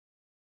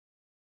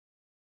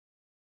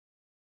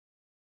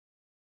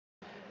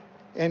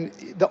And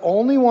the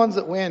only ones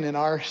that win in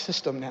our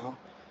system now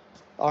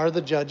are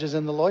the judges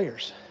and the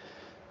lawyers.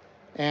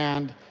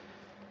 And,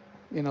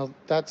 you know,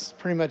 that's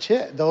pretty much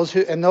it. Those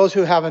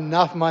who have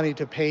enough money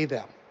to pay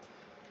them.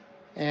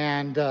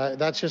 And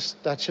that's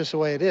just the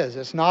way it is.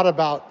 It's not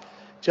about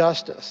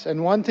justice.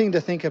 And one thing to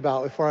think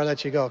about before I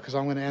let you go, because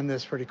I'm going to end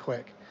this pretty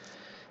quick,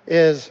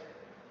 is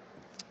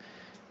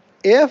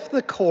if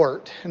the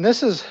court, and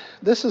this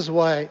is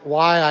why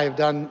I've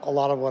done a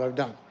lot of what I've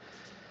done.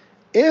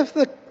 If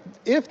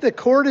the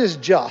court is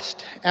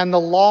just and the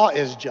law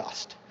is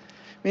just,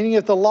 meaning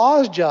if the law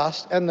is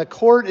just and the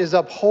court is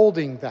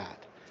upholding that,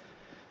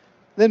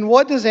 then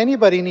what does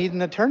anybody need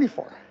an attorney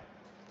for?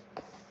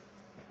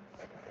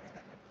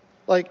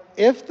 Like,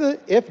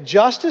 if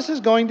justice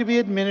is going to be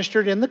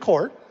administered in the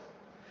court,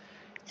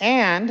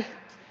 and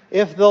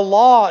if the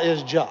law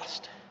is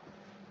just,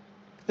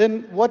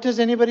 then what does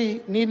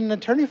anybody need an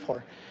attorney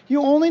for?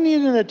 You only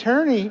need an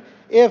attorney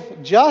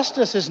if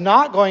justice is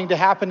not going to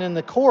happen in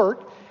the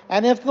court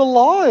and if the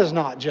law is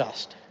not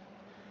just.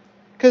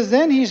 Because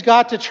then he's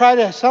got to try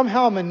to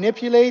somehow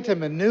manipulate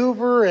and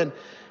maneuver and,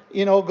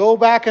 you know, go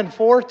back and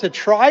forth to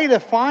try to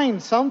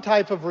find some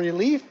type of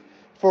relief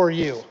for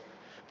you.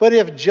 But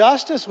if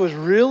justice was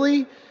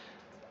really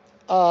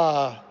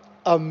a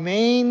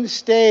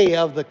mainstay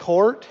of the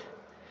court,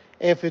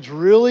 if it's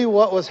really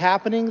what was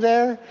happening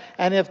there,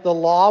 and if the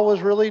law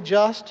was really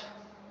just,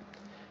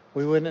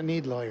 we wouldn't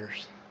need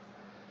lawyers.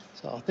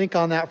 So think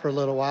on that for a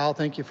little while.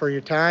 Thank you for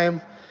your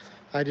time.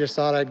 I just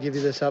thought I'd give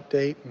you this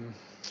update. And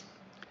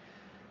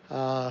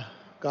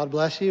God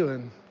bless you,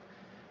 and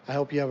I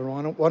hope you have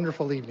a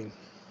wonderful evening.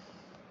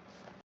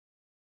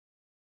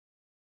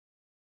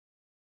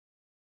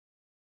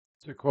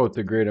 To quote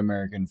the great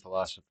American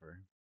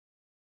philosopher,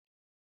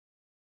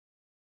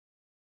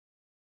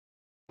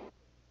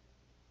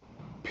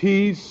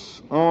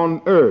 peace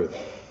on earth.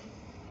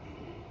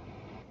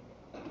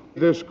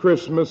 This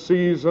Christmas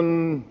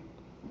season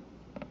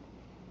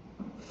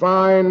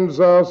finds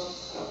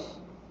us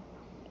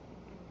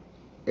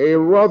a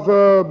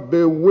rather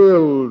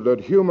bewildered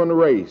human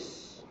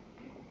race.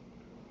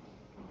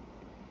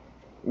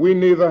 We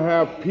neither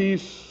have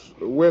peace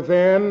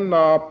within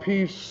nor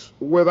peace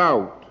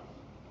without.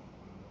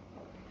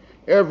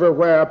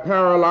 Everywhere,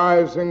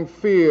 paralyzing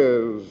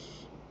fears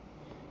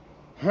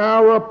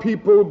harrow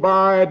people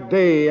by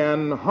day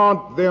and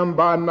haunt them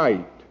by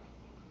night.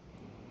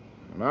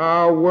 And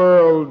our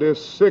world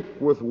is sick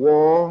with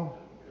war.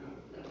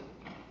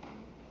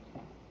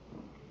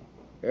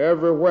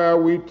 Everywhere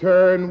we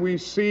turn, we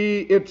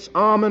see its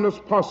ominous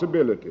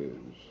possibilities.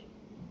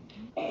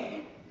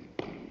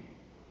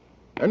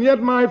 And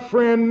yet, my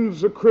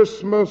friends, a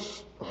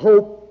Christmas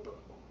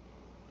hope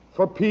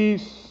for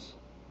peace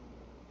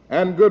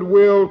and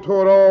goodwill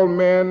toward all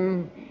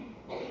men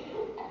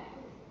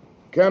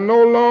can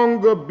no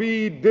longer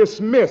be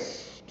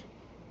dismissed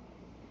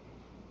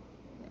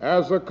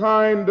as a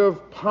kind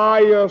of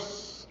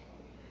pious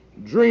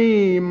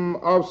dream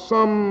of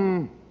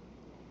some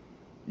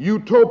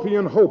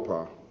utopian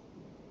hoper.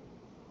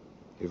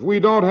 If we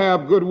don't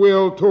have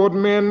goodwill toward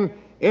men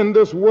in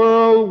this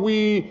world,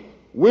 we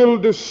will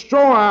destroy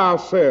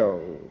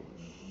ourselves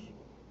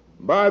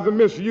by the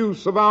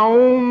misuse of our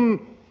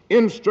own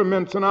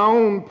instruments and our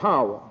own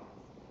power.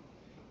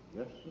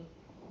 Yes, sir.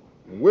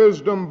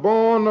 Wisdom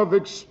born of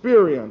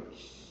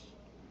experience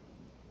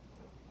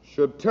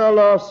should tell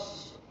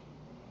us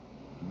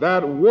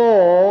that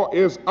war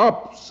is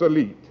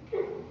obsolete.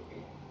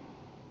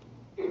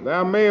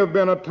 There may have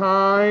been a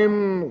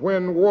time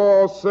when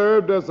war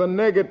served as a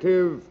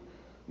negative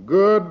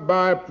good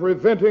by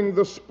preventing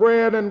the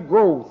spread and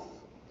growth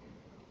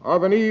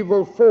of an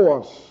evil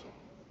force.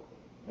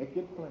 Make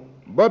it plain.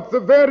 But the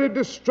very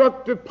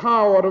destructive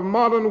power of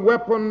modern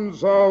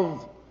weapons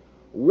of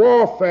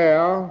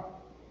warfare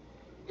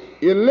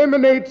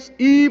eliminates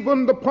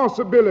even the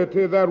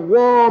possibility that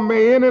war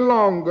may any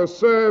longer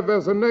serve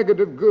as a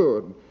negative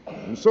good.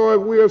 And so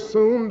if we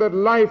assume that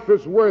life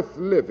is worth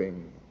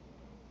living,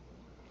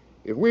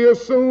 if we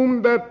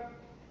assume that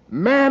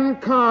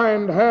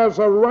mankind has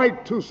a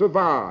right to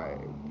survive,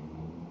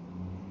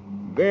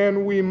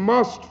 then we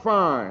must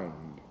find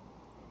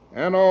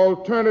an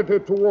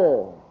alternative to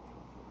war.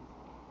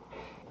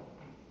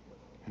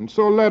 And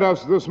so let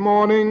us this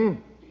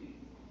morning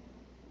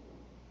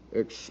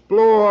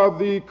explore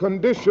the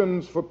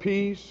conditions for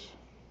peace.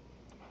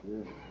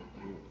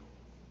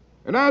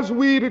 And as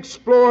we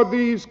explore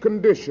these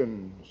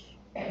conditions,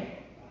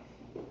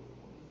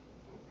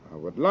 I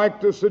would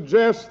like to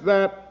suggest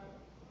that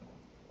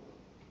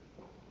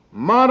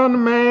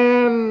modern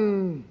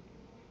man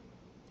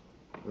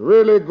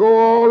really go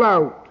all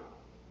out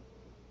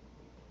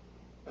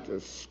to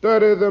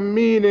study the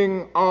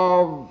meaning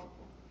of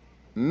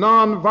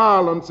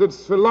nonviolence,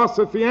 its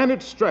philosophy and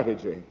its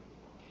strategy.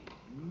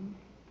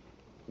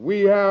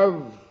 We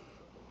have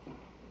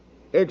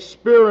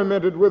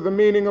experimented with the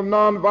meaning of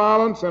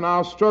nonviolence in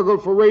our struggle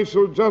for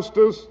racial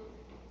justice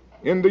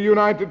in the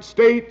United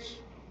States.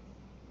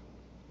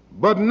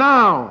 But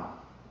now,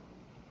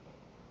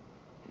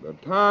 the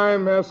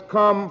time has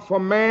come for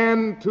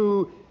man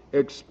to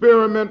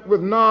experiment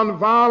with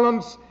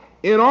nonviolence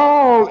in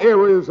all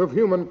areas of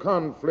human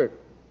conflict.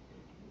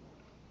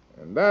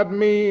 And that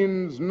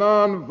means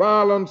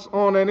nonviolence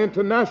on an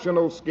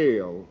international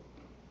scale.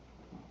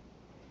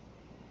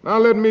 Now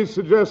let me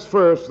suggest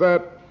first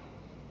that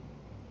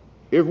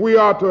if we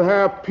are to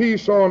have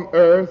peace on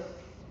earth,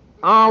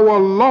 our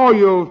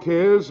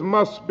loyalties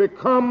must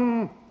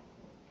become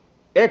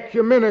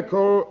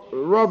ecumenical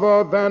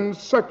rather than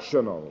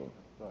sectional.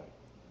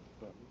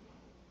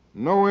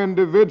 No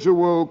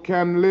individual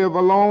can live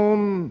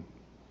alone.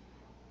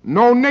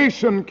 No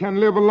nation can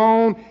live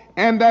alone.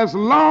 And as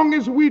long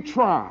as we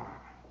try,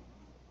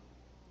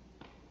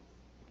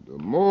 the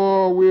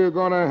more we're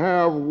going to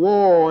have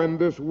war in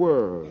this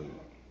world.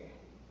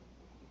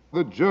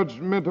 The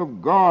judgment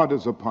of God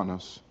is upon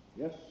us.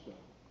 Yes,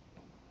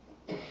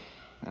 sir.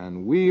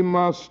 And we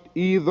must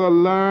either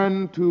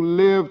learn to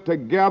live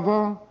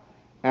together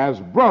as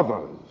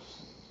brothers,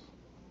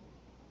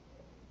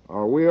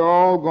 or we're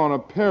all going to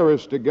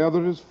perish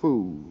together as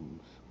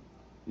fools.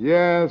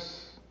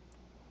 Yes,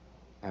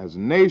 as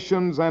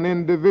nations and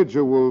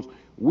individuals,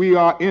 we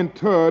are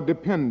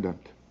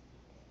interdependent.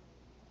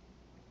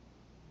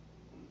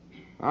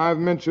 I've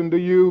mentioned to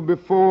you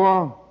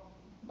before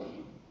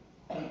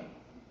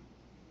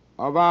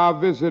of our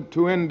visit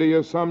to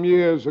India some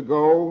years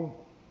ago.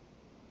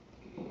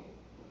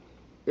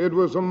 It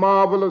was a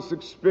marvelous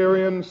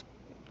experience.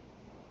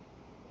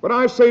 But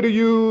I say to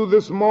you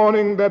this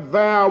morning that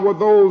there were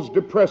those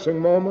depressing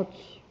moments.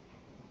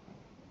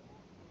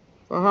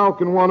 How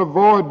can one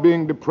avoid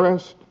being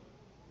depressed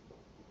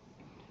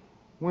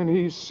when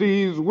he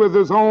sees with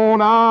his own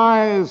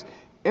eyes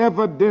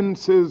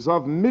evidences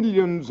of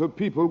millions of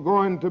people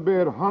going to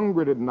bed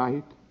hungry at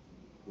night?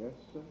 Yes,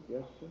 sir.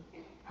 Yes, sir.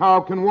 How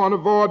can one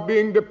avoid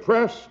being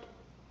depressed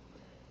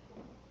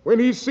when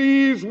he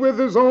sees with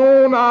his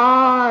own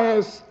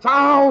eyes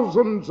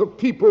thousands of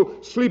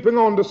people sleeping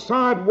on the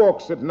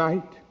sidewalks at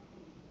night?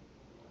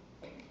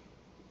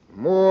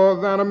 More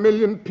than 1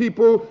 million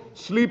people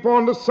sleep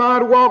on the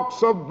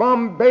sidewalks of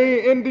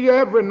Bombay, India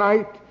every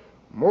night.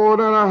 More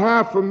than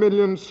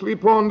 500,000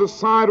 sleep on the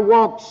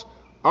sidewalks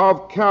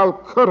of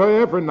Calcutta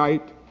every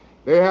night.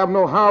 They have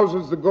no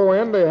houses to go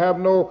in. They have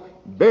no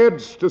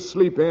beds to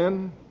sleep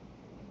in.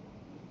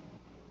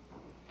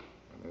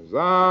 As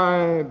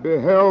I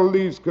beheld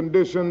these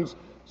conditions,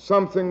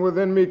 something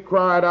within me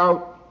cried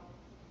out,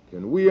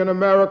 can we in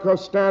America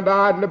stand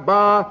idly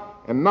by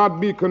and not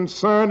be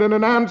concerned? And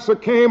an answer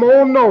came,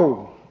 oh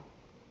no.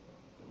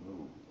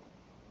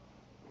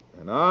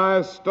 And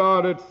I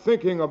started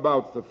thinking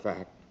about the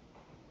fact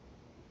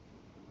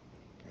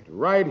that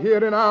right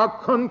here in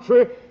our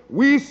country,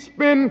 we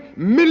spend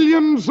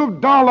millions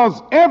of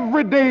dollars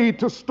every day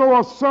to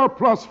store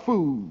surplus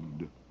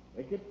food.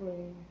 Make it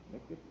plain.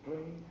 Make it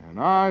plain. And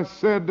I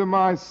said to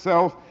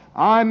myself,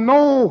 I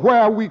know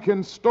where we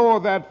can store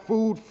that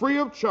food free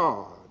of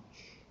charge.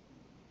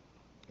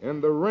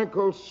 In the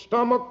wrinkled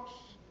stomachs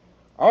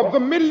of the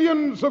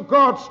millions of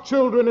God's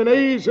children in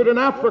Asia and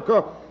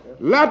Africa,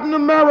 Latin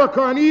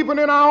America, and even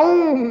in our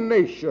own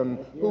nation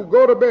who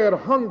go to bed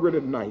hungry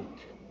at night.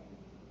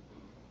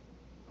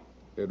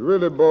 It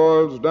really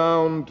boils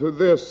down to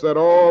this, that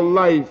all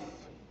life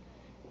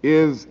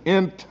is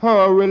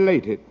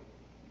interrelated.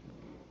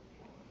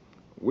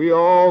 We are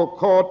all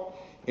caught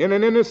in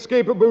an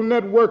inescapable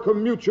network of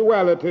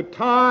mutuality,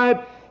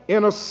 tied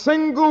in a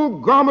single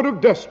garment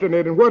of destiny,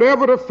 and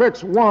whatever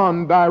affects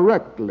one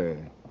directly,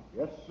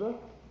 Yes, sir.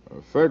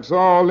 affects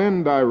all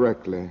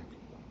indirectly.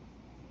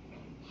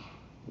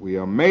 We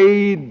are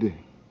made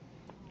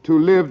to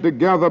live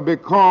together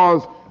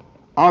because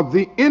of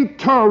the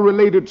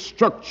interrelated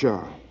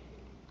structure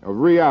of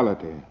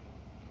reality.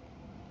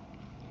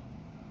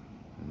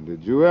 And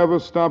did you ever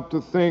stop to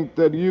think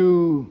that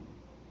you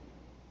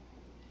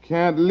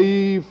can't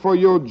leave for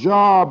your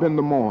job in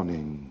the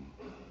morning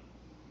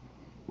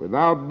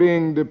without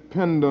being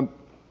dependent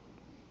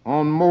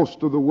on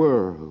most of the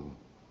world?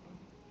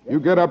 You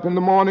get up in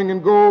the morning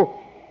and go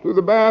to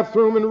the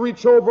bathroom and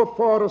reach over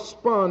for a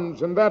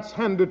sponge, and that's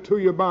handed to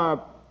you by a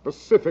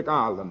Pacific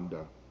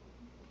Islander.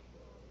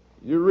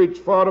 You reach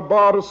for a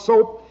bar of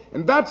soap,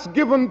 and that's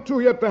given to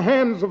you at the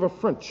hands of a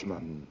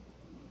Frenchman.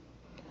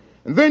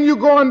 And then you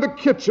go in the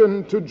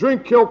kitchen to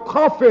drink your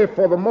coffee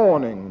for the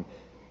morning.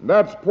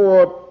 That's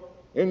poured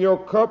in your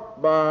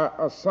cup by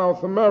a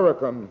South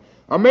American.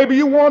 Or maybe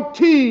you want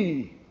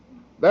tea.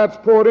 That's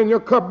poured in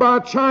your cup by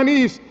a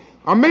Chinese.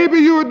 Or maybe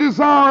you're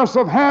desirous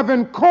of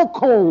having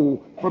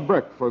cocoa for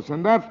breakfast,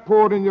 and that's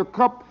poured in your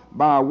cup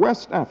by a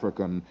West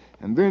African.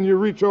 And then you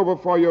reach over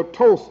for your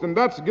toast, and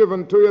that's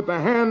given to you at the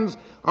hands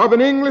of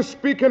an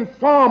English-speaking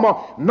farmer,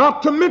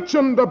 not to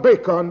mention the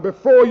baker. And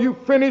before you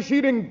finish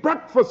eating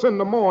breakfast in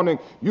the morning,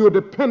 you're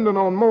dependent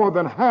on more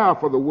than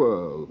half of the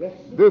world.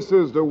 This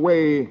is the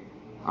way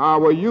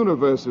our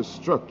universe is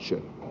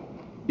structured.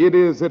 It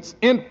is its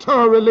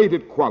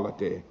interrelated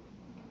quality.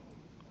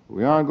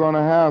 We aren't going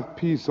to have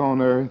peace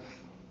on earth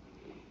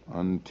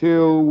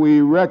until we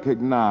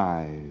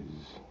recognize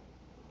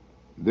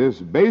this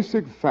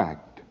basic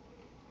fact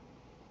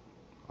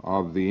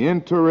of the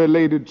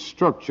interrelated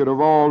structure of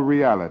all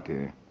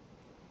reality.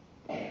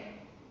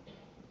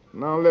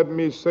 Now let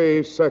me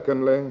say,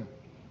 secondly,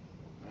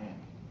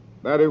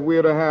 that if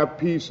we're to have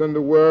peace in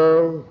the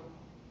world,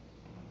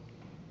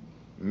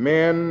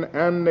 men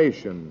and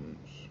nations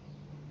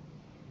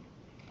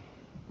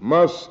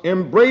must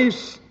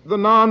embrace the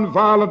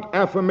nonviolent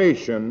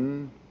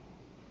affirmation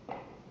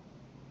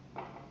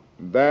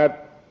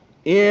that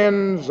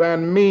ends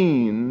and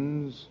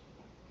means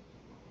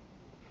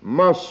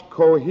must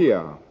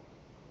cohere.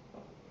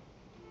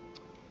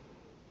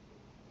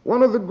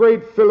 One of the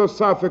great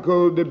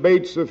philosophical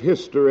debates of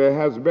history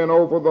has been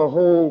over the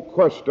whole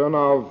question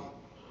of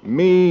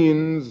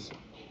means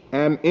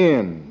and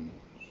ends.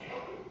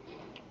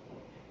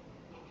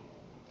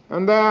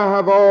 And there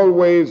have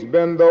always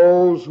been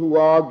those who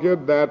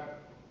argued that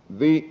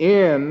the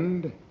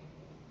end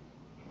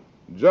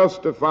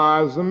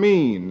justifies the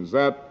means,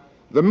 that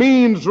the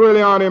means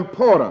really aren't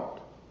important.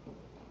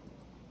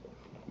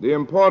 The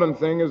important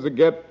thing is to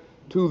get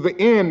to the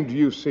end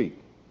you seek.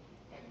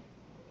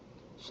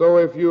 So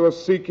if you are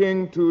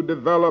seeking to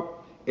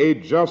develop a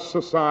just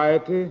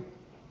society,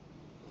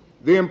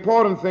 the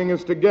important thing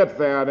is to get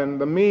there, and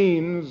the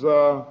means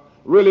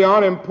really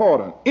aren't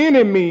important.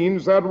 Any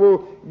means that will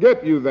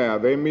get you there.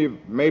 They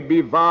may be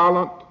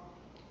violent,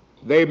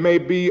 they may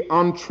be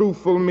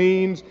untruthful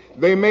means,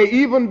 they may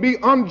even be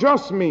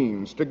unjust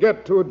means to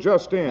get to a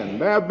just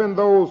end. There have been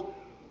those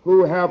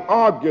who have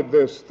argued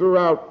this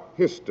throughout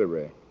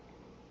history.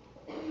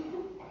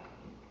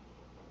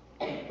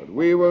 But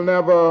we will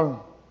never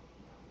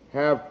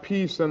have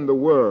peace in the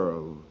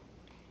world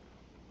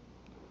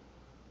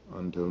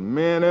until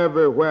men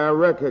everywhere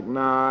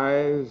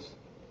recognize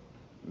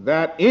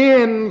that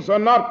ends are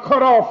not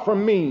cut off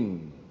from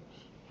means,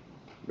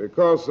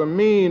 because the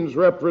means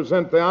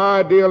represent the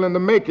ideal in the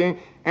making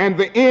and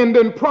the end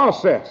in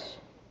process.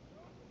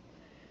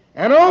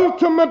 And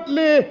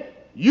ultimately,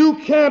 you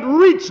can't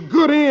reach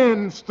good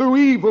ends through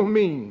evil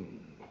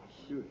means,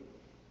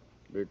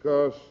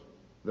 because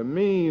the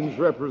means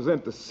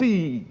represent the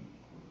seed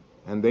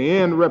and the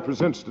end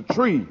represents the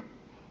tree.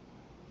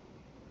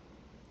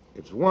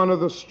 It's one of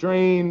the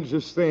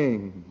strangest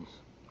things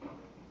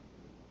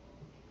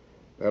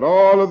that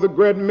all of the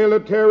great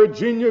military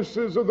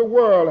geniuses of the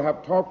world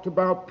have talked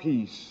about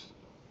peace.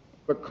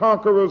 The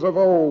conquerors of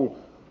old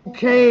who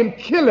came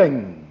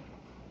killing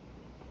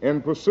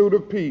in pursuit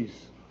of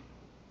peace.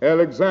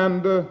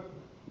 Alexander,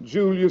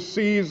 Julius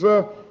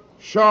Caesar,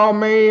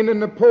 Charlemagne, and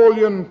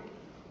Napoleon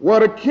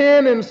were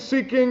akin in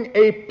seeking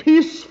a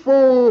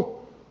peaceful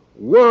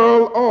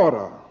world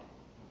order.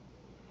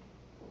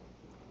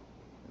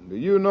 And do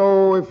you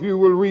know, if you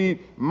will read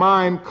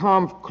Mein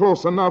Kampf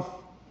close enough,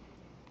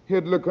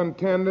 Hitler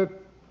contended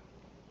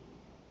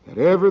that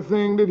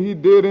everything that he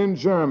did in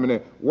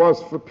Germany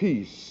was for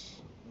peace.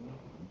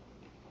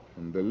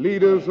 And the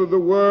leaders of the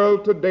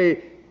world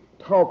today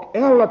talk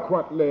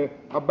eloquently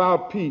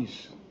about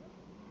peace.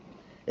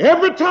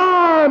 Every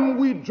time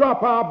we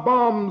drop our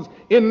bombs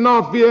in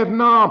North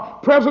Vietnam,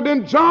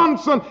 President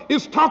Johnson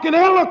is talking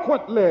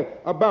eloquently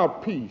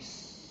about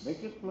peace.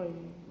 Make it plain.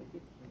 Make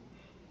it plain.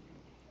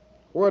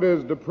 What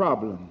is the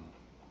problem?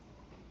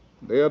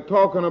 They are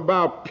talking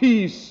about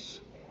peace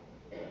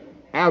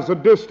as a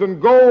distant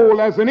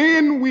goal, as an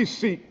end we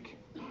seek.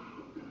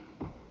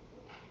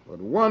 But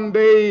one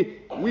day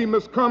we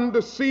must come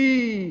to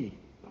see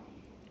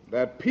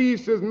that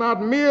peace is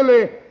not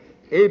merely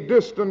a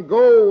distant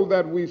goal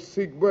that we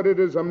seek, but it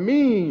is a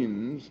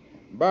means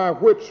by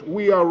which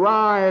we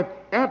arrive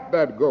at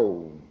that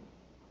goal.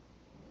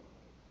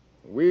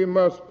 We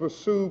must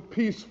pursue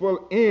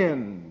peaceful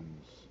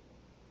ends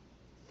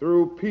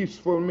through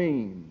peaceful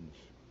means.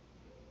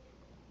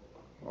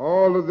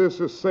 All of this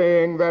is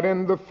saying that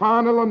in the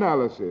final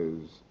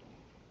analysis,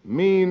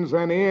 means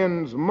and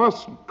ends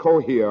must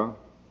cohere,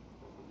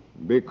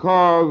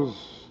 because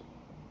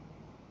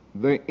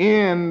the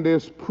end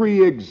is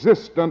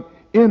pre-existent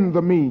in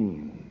the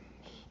means.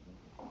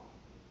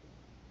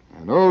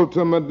 And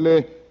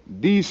ultimately,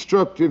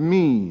 destructive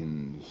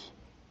means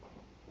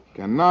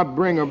cannot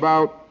bring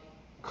about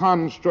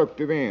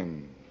constructive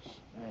ends.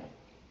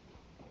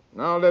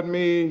 Now let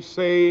me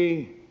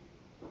say,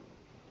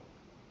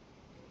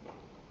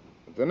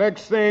 the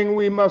next thing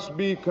we must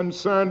be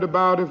concerned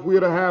about if we're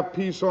to have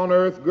peace on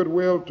earth,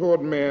 goodwill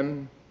toward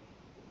men,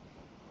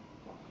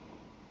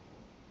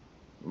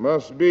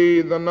 must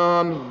be the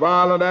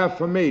nonviolent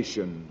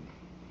affirmation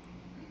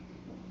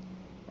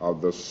of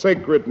the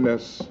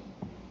sacredness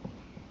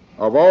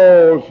of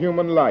all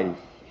human life.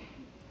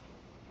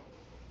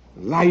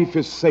 Life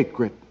is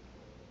sacred.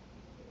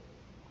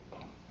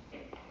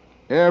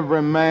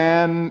 Every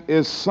man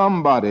is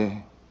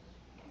somebody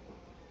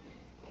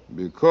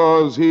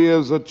because he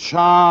is a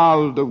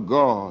child of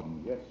God.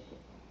 Yes, sir.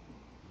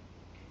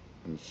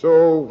 And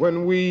so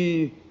when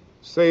we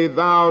say,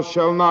 "Thou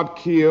shalt not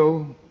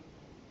kill,"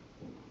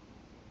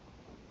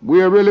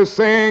 we are really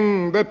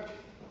saying that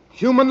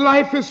human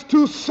life is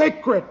too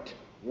sacred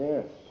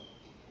Yes.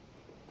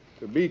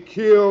 to be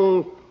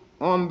killed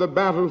on the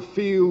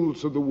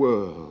battlefields of the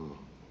world.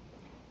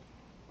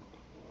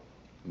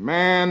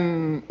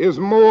 Man is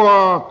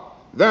more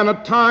than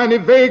a tiny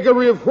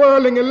vagary of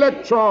whirling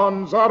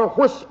electrons or a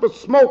wisp of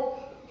smoke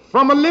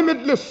from a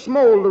limitless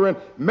smoldering.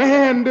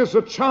 Man is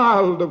a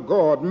child of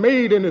God,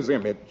 made in his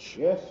image.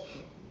 Yes.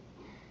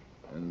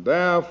 And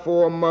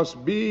therefore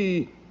must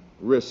be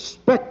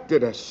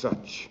respected as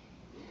such.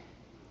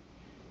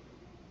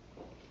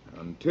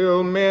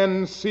 Until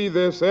men see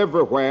this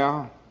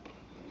everywhere,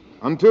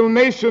 until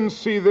nations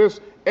see this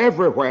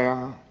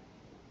everywhere,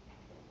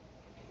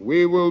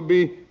 we will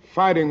be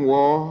fighting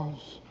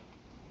wars.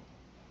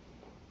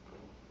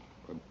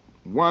 But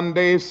one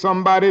day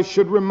somebody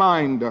should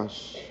remind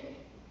us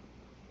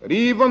that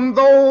even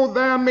though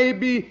there may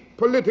be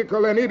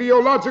political and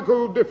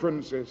ideological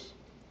differences,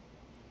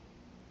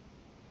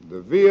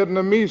 the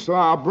Vietnamese are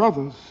our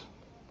brothers.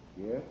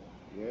 Yes.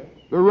 Yes.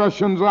 The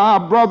Russians are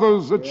our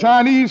brothers. The Yes.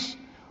 Chinese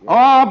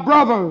are our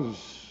brothers.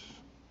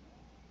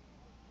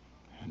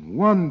 And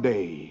one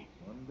day,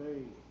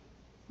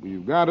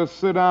 we've got to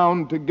sit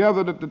down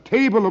together at the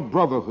table of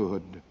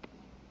brotherhood.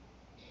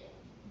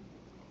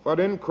 For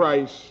in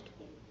Christ,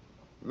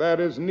 there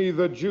is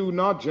neither Jew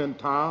nor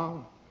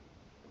Gentile.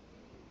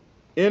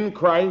 In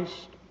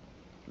Christ,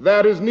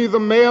 there is neither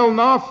male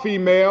nor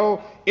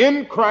female.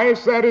 In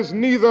Christ, there is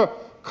neither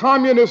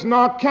communist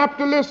nor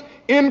capitalist.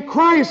 In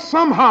Christ,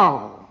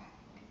 somehow,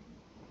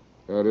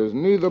 there is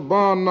neither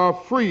bond nor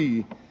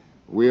free.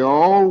 We are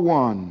all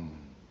one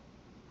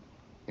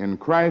in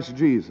Christ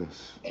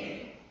Jesus.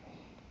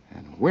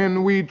 And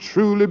when we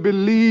truly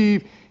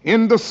believe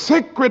in the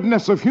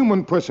sacredness of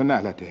human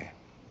personality,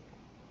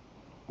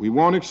 we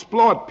won't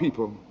exploit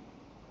people.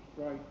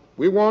 Right.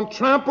 We won't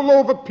trample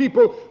over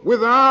people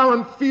with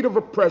iron feet of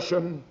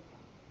oppression.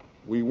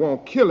 We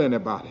won't kill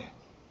anybody.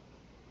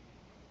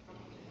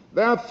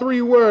 There are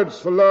three words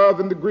for love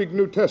in the Greek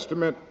New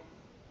Testament.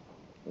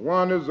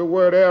 One is the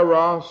word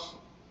eros,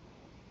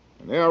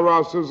 and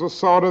eros is a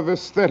sort of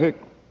aesthetic,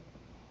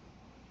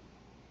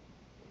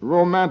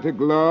 romantic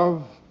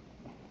love.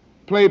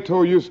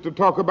 Plato used to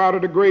talk about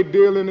it a great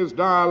deal in his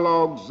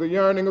dialogues, the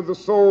yearning of the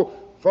soul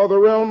for the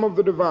realm of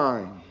the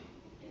divine.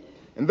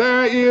 And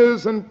there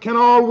is and can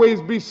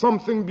always be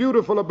something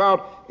beautiful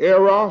about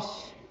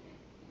eros,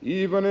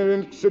 even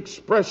in its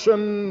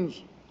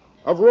expressions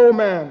of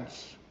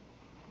romance.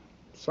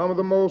 Some of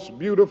the most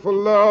beautiful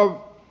love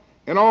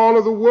in all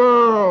of the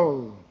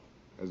world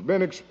has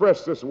been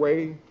expressed this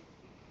way.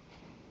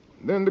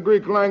 Then the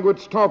Greek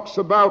language talks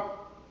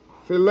about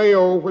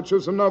phileo, which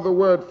is another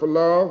word for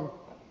love.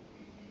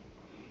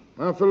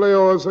 Now,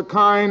 phileo is a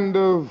kind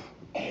of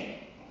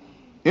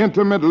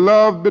intimate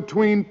love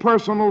between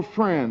personal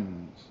friends.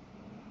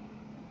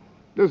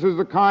 This is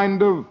the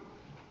kind of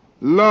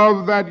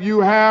love that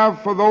you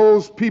have for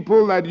those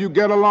people that you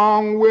get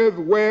along with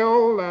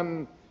well,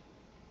 and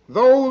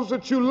those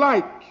that you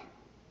like.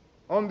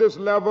 On this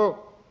level,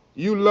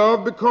 you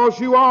love because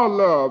you are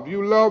loved.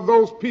 You love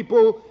those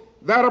people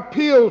that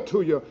appeal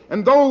to you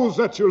and those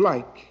that you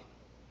like.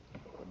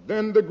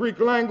 Then the Greek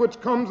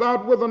language comes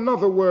out with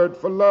another word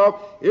for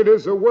love. It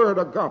is the word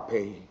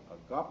agape.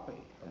 Agape.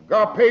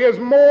 Agape is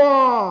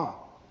more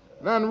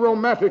than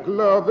romantic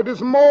love. It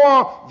is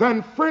more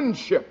than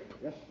friendship.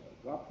 Yes,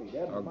 agape.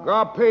 That's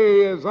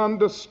Agape is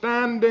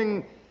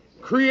understanding,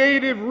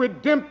 creative,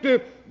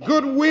 redemptive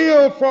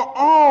goodwill for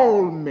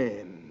all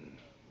men.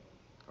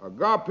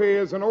 Agape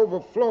is an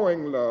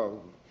overflowing love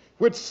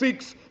which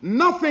seeks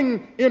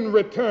nothing in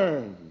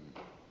return.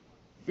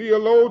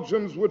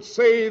 Theologians would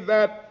say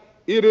that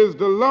it is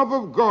the love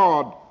of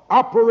God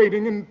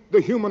operating in the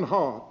human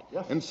heart.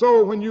 Yes. And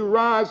so when you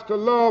rise to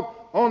love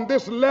on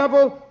this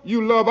level,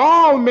 you love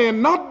all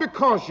men, not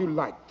because you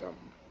like them,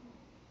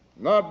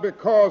 not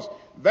because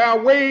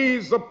their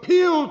ways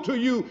appeal to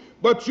you,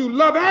 but you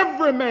love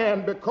every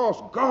man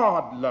because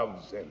God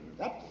loves him.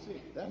 That's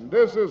it. And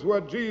this is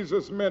what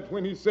Jesus meant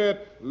when he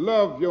said,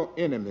 love your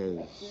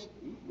enemies.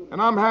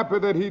 And I'm happy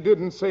that he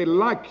didn't say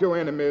like your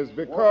enemies,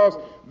 because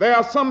there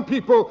are some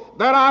people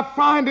that I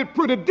find it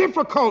pretty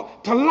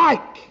difficult to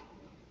like.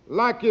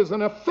 Like is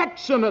an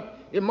affectionate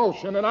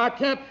emotion, and I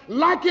can't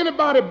like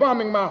anybody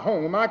bombing my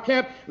home. I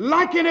can't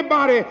like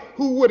anybody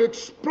who would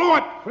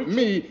exploit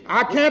me.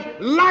 I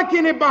can't like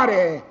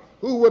anybody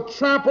who would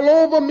trample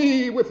over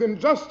me with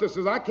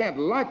injustices. I can't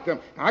like them.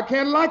 I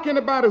can't like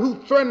anybody who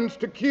threatens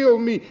to kill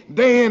me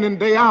day in and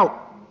day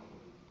out.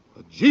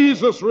 But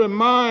Jesus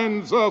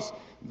reminds us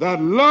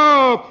that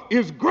love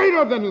is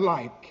greater than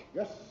like.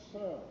 Yes,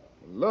 sir.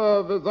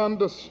 Love is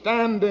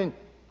understanding,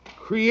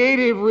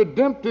 creative,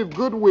 redemptive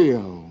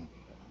goodwill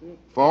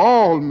for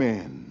all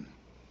men.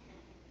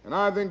 And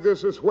I think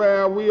this is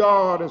where we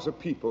are as a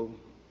people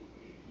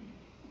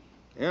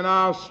in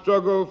our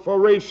struggle for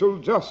racial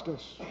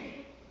justice.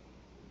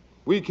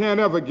 We can't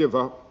ever give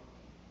up.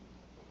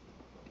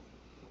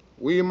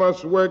 We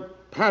must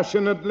work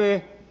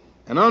passionately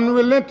and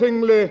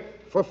unrelentingly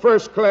for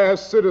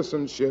first-class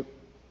citizenship.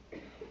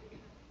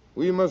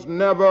 We must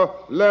never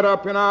let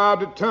up in our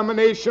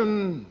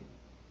determination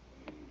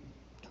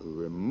to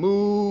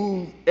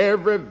remove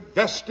every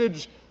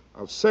vestige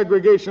of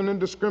segregation and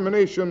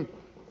discrimination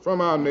from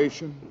our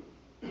nation.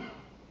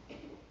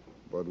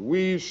 but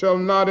we shall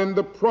not in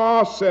the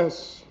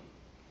process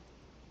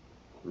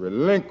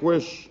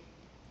relinquish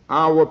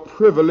our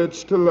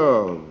privilege to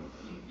love.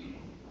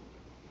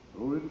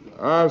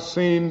 I've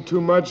seen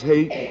too much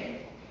hate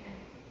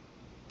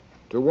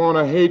to want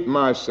to hate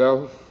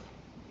myself.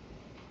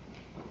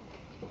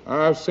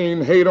 I've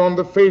seen hate on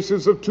the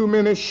faces of too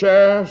many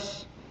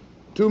sheriffs,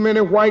 too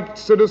many white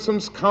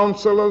citizens,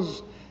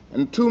 counselors,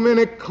 and too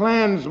many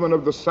Klansmen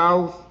of the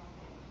South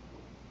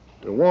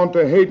to want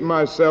to hate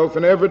myself.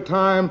 And every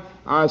time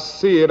I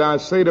see it, I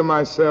say to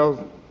myself,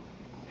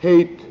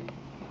 hate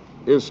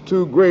is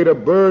too great a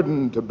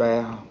burden to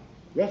bear.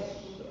 Yes.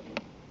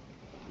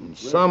 And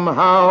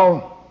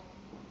somehow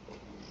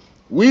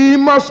we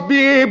must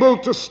be able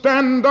to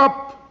stand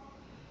up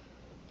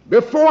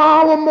before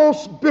our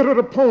most bitter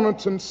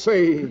opponents and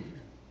say,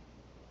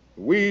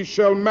 we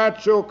shall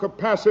match your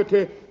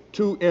capacity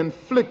to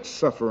inflict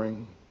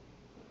suffering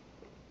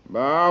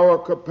by our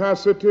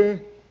capacity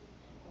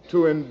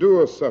to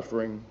endure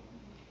suffering.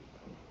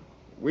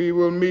 We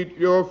will meet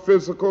your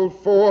physical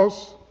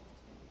force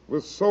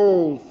with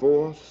soul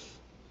force.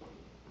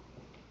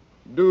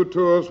 Do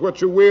to us what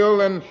you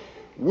will, and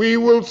we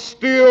will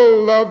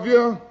still love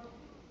you.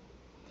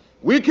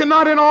 We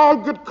cannot in all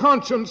good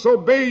conscience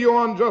obey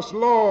your unjust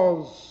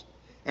laws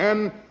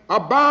and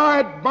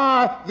abide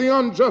by the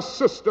unjust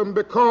system,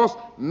 because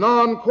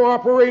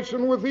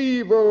non-cooperation with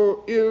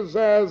evil is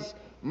as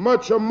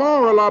much a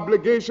moral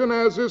obligation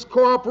as is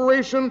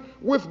cooperation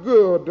with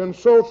good, and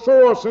so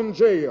throw us in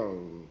jail.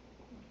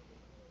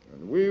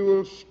 And we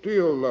will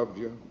still love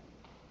you,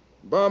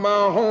 bomb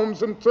our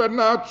homes and threaten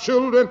our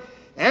children,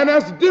 and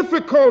as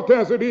difficult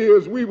as it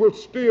is, we will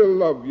still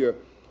love you.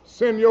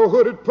 Send your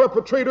hooded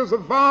perpetrators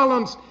of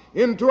violence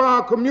into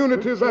our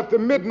communities at the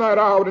midnight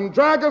hour and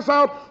drag us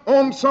out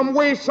on some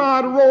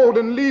wayside road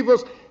and leave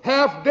us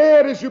half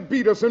dead as you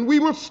beat us, and we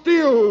will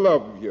still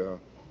love you.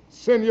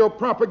 Send your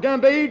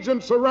propaganda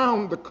agents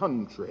around the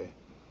country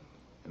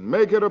and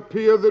make it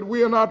appear that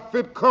we are not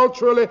fit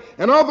culturally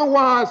and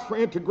otherwise for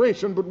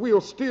integration, but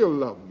we'll still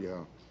love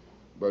you.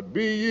 But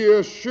be ye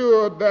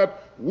assured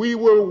that we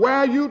will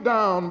wear you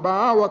down by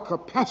our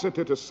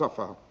capacity to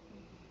suffer.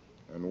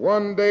 And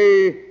one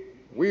day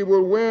we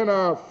will win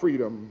our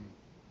freedom.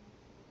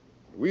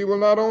 We will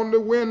not only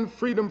win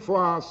freedom for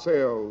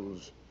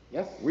ourselves,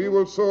 Yes. we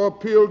will so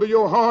appeal to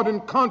your heart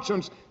and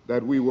conscience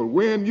that we will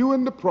win you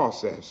in the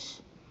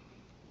process.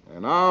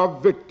 And our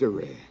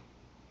victory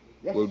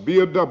Yes. will be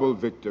a double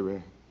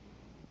victory.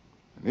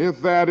 And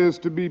if that is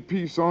to be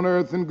peace on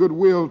earth and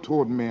goodwill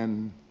toward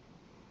men,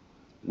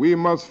 we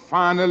must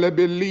finally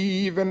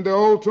believe in the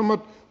ultimate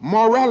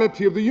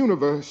morality of the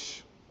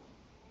universe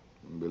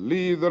and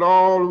believe that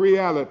all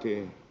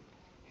reality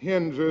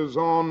hinges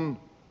on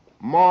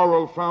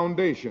moral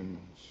foundations.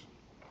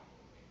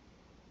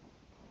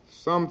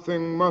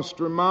 Something must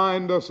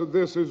remind us of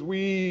this as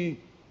we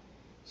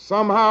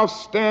somehow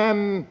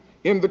stand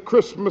in the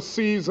Christmas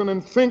season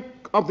and think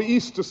of the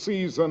Easter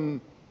season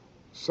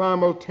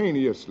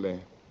simultaneously,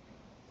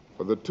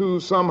 for the two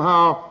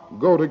somehow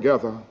go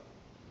together.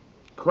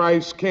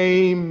 Christ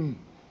came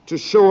to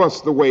show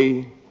us the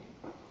way.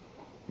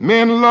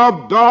 Men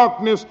loved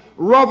darkness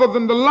rather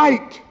than the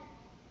light,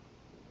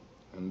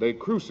 and they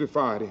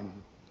crucified him.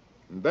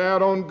 And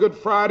there on Good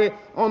Friday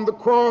on the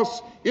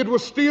cross, it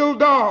was still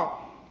dark.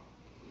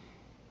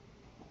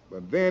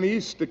 But then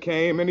Easter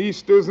came, and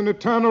Easter is an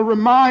eternal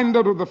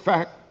reminder of the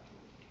fact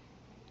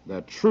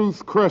that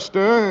truth-crushed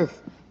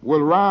earth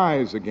will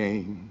rise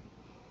again.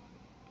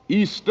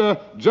 Easter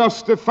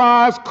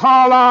justifies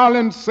Carlyle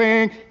in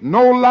saying,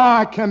 no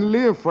lie can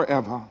live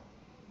forever.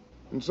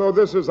 And so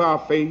this is our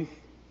faith.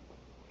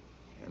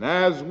 And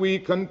as we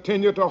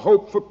continue to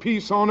hope for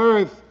peace on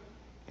earth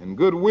and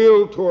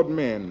goodwill toward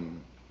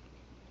men,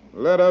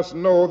 let us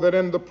know that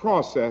in the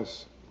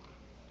process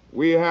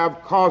we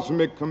have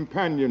cosmic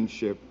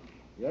companionship.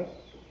 Yes.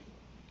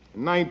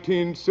 In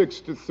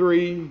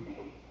 1963,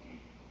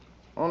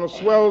 on a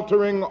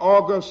sweltering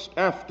August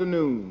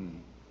afternoon,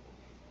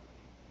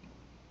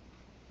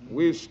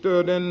 we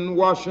stood in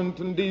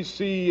Washington,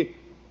 D.C.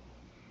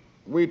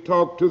 We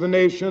talked to the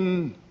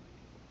nation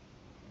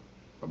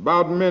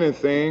about many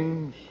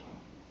things.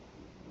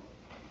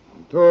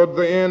 Toward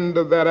the end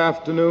of that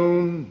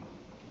afternoon,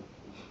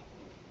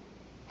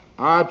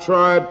 I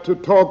tried to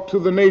talk to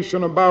the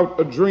nation about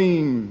a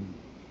dream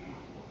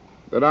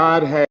that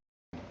I'd had.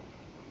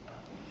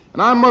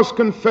 And I must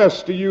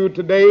confess to you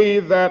today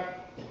that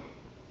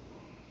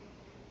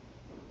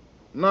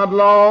not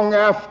long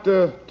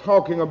after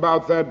talking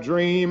about that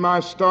dream, I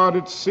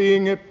started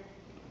seeing it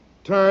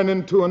turn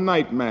into a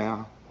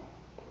nightmare.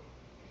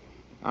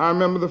 I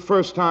remember the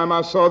first time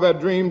I saw that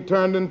dream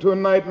turned into a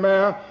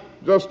nightmare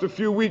just a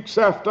few weeks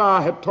after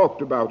I had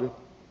talked about it.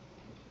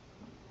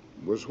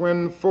 It was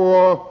when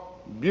 4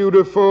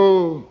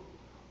 beautiful,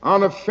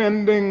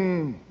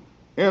 unoffending,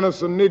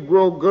 innocent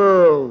Negro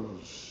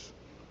girls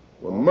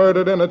were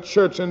murdered in a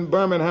church in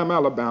Birmingham,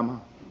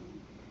 Alabama.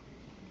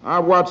 I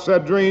watched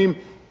that dream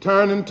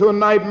turn into a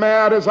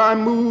nightmare as I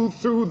moved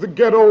through the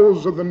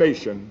ghettos of the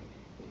nation.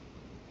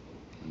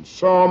 and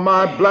saw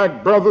my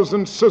black brothers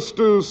and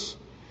sisters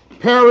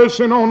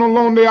perishing on a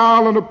lonely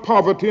island of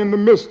poverty in the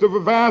midst of a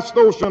vast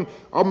ocean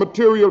of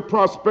material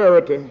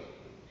prosperity,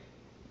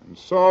 and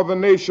saw the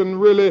nation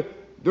really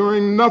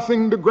doing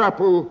nothing to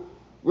grapple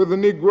with the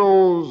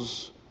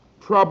Negro's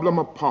problem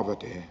of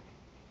poverty.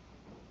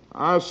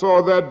 I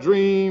saw that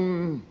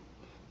dream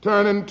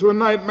turn into a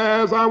nightmare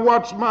as I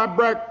watched my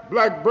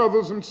black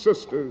brothers and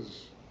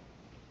sisters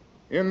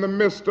in the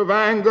midst of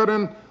anger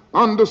and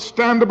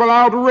understandable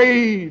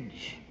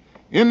outrage,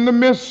 in the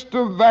midst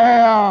of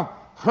their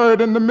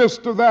hurt, in the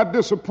midst of their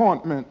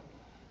disappointment,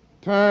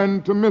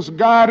 turn to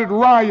misguided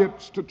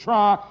riots to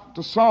try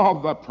to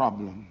solve that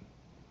problem.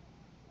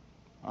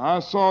 I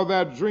saw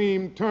that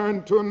dream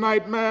turn to a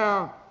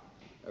nightmare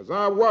as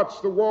I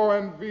watched the war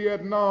in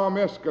Vietnam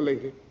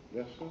escalate.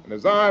 Yes, sir. And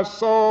as I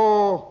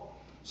saw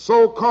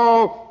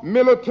so-called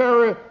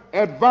military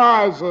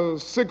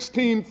advisors,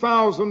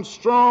 16,000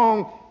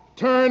 strong,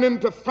 turn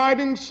into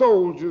fighting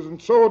soldiers.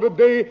 And so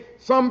today,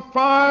 some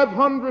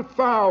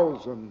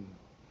 500,000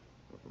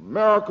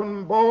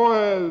 American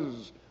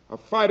boys are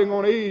fighting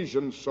on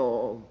Asian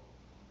soil.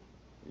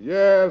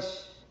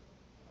 Yes,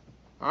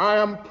 I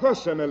am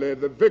personally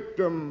the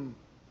victim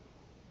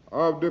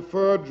of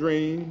deferred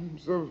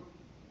dreams, of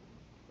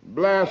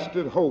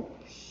blasted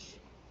hopes.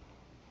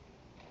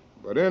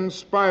 But in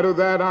spite of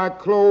that, I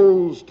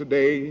close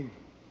today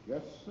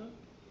Yes, sir.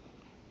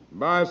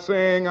 by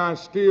saying I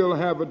still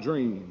have a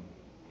dream.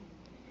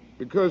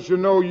 Because you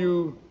know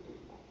you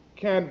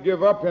can't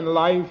give up in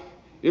life.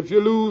 If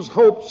you lose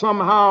hope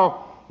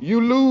somehow,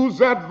 you lose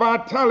that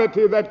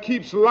vitality that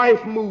keeps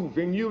life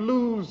moving. You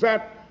lose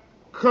that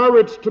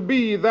courage to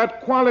be,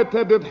 that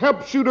quality that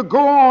helps you to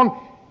go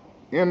on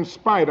in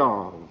spite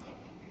of.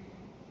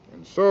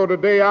 And so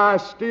today I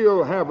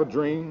still have a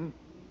dream.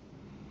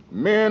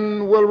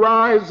 Men will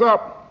rise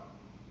up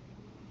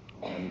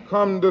and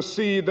come to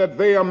see that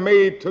they are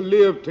made to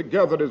live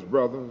together as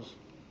brothers.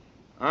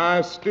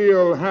 I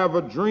still have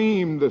a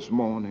dream this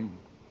morning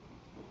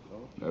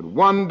that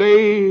one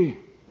day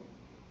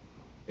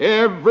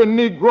every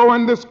Negro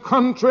in this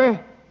country,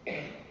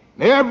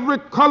 every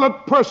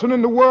colored person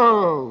in the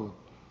world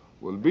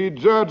will be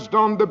judged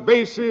on the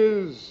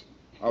basis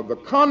of the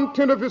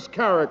content of his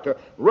character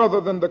rather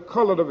than the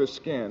color of his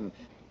skin.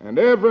 And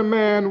every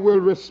man will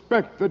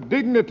respect the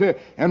dignity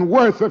and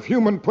worth of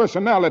human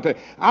personality.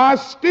 I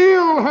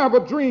still have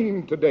a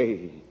dream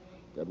today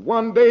that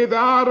one day the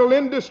idle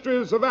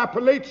industries of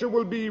Appalachia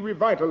will be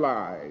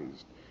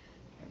revitalized,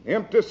 and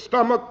empty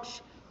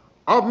stomachs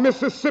of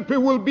Mississippi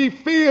will be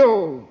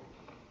filled,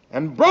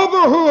 and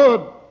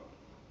brotherhood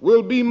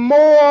will be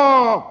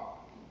more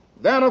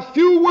than a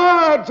few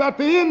words at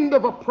the end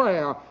of a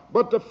prayer,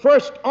 but the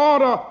first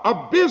order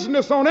of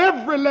business on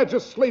every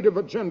legislative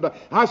agenda.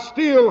 I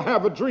still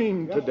have a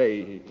dream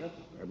today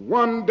that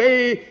one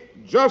day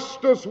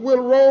justice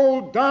will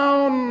roll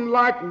down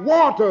like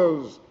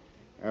waters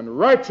and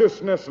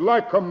righteousness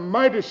like a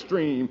mighty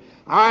stream.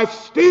 I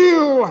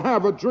still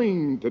have a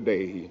dream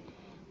today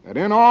that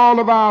in all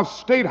of our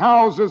state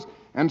houses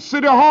and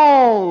city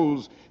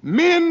halls,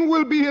 men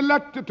will be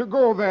elected to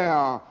go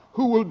there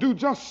who will do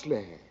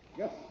justly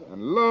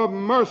and love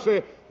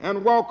mercy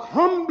and walk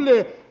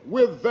humbly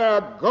with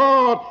their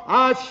God.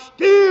 I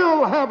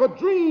still have a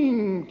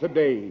dream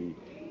today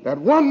that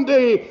one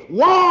day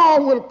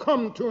war will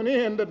come to an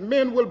end, that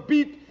men will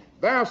beat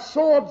their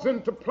swords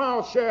into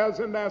plowshares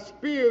and their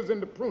spears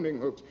into pruning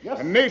hooks.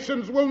 And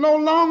nations will no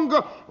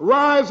longer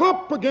rise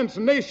up against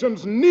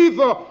nations,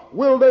 neither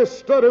will they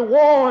study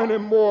war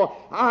anymore.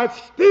 I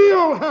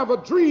still have a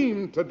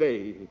dream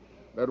today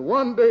that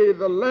one day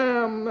the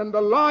lamb and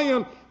the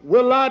lion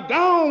will lie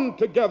down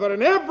together,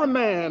 and every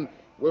man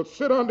will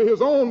sit under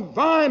his own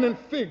vine and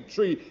fig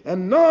tree,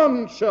 and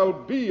none shall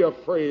be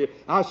afraid.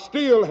 I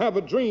still have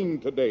a dream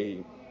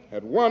today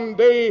that one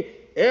day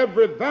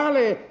every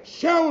valley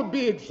shall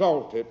be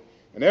exalted,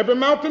 and every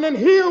mountain and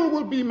hill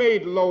will be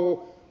made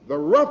low. The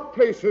rough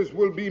places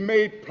will be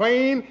made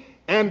plain,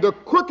 and the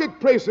crooked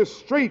places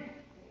straight,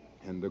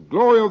 and the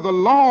glory of the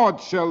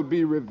Lord shall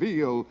be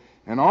revealed,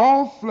 and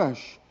all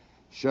flesh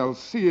shall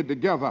see it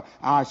together.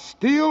 I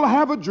still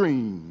have a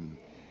dream,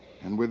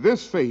 and with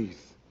this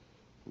faith,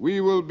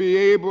 we will be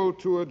able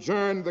to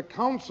adjourn the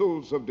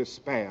councils of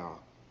despair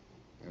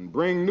and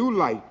bring new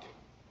light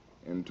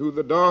into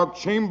the dark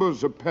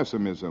chambers of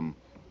pessimism.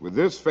 With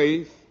this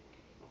faith,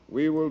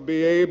 we will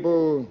be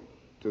able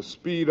to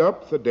speed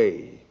up the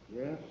day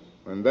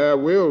when there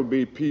will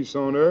be peace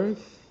on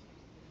earth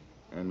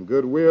and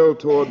goodwill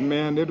toward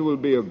men. It will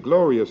be a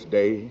glorious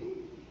day.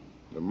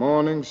 The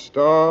morning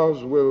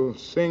stars will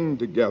sing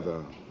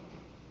together,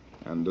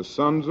 and the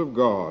sons of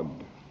God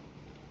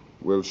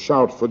will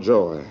shout for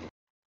joy.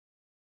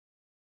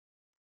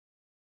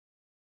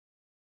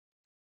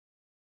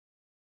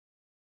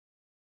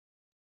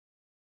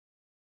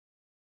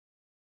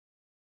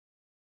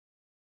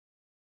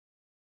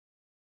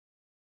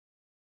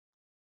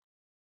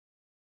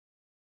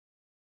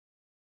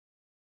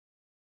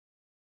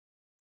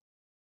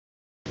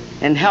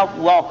 And help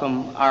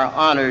welcome our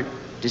honored,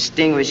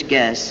 distinguished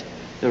guests,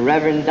 the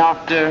Reverend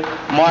Dr.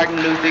 Martin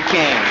Luther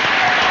King.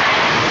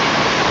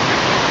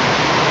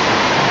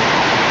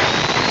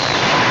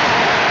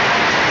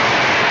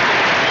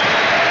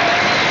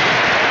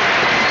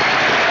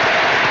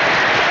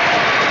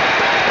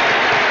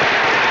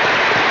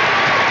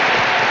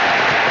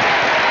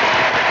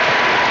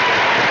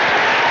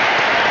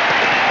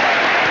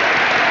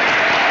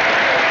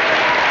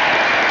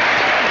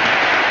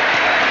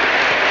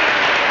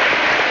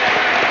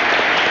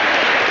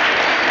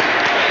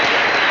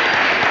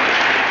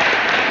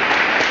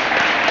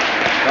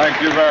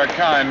 Thank you very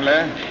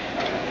kindly.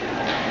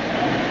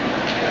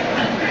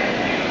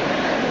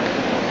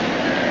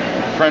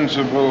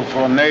 Principal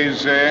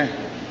Fornese,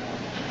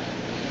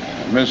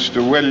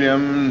 Mr.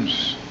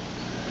 Williams,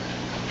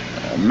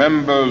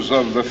 members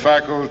of the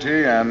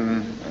faculty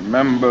and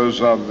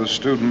members of the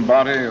student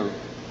body of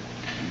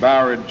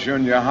Barrett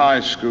Junior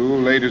High School,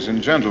 ladies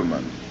and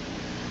gentlemen.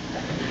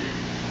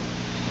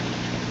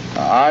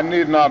 I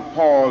need not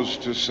pause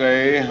to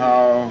say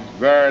how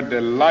very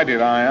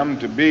delighted I am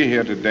to be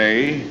here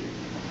today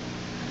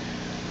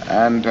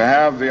and to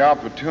have the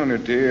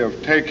opportunity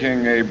of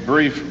taking a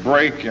brief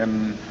break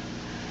in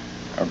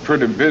a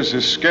pretty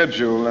busy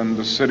schedule in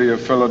the city of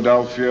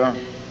Philadelphia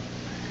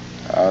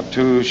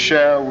to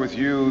share with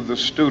you the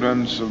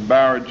students of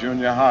Barrett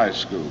Junior High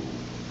School.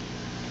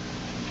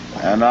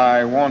 And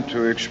I want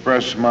to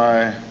express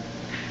my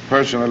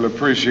personal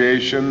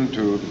appreciation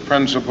to the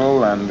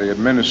principal and the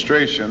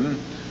administration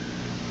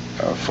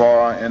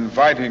for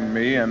inviting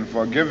me and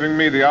for giving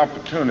me the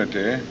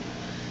opportunity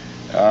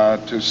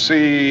to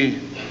see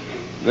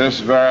this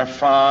very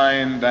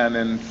fine and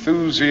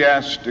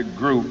enthusiastic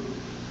group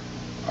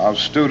of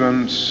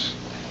students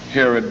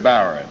here at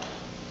Barrett.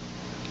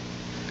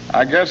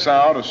 I guess I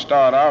ought to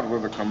start out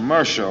with a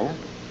commercial,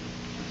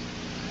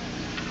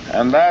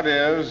 and that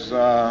is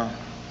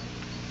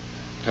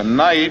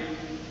tonight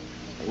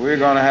we're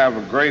going to have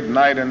a great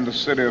night in the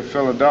city of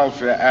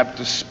Philadelphia at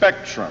the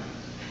Spectrum.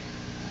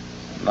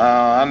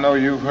 Now, I know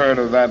you've heard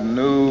of that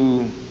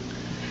new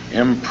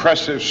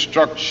impressive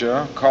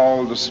structure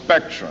called the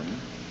Spectrum.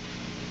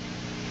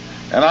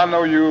 And I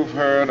know you've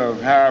heard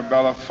of Harry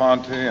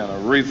Belafonte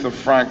and Aretha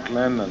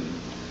Franklin and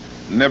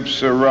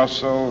Nipsey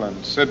Russell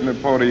and Sidney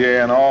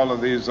Poitier and all of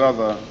these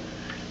other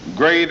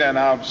great and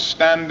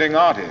outstanding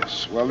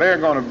artists. Well, they're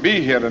going to be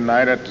here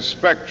tonight at the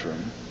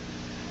Spectrum.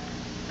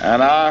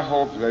 And I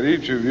hope that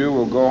each of you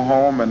will go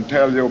home and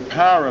tell your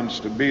parents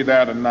to be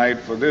there tonight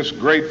for this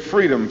great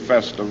Freedom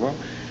Festival.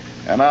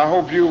 And I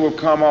hope you will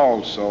come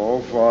also,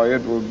 for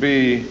it will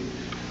be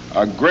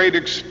a great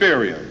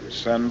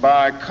experience. And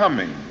by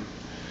coming,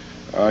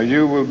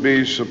 you will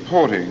be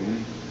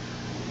supporting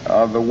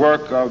the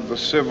work of the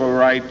civil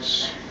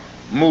rights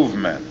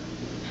movement.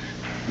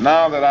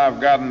 Now that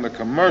I've gotten the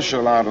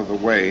commercial out of the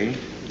way,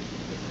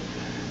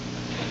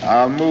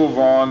 I'll move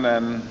on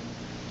and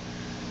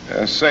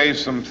say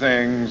some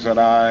things that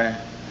I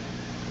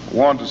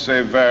want to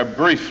say very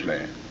briefly.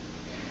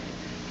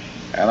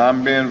 And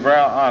I'm being very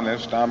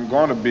honest, I'm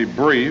going to be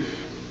brief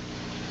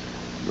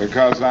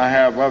because I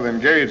have other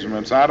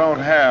engagements. I don't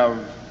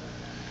have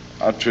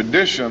a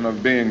tradition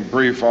of being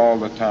brief all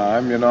the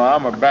time. You know,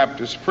 I'm a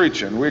Baptist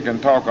preacher and we can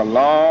talk a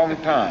long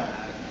time.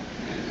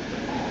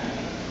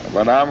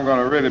 But I'm going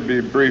to really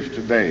be brief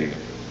today.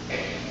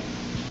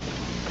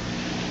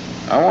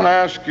 I want to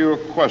ask you a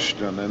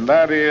question, and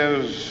that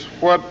is,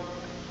 what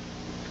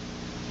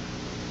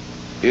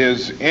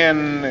is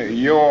in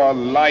your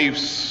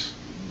life's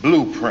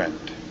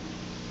blueprint?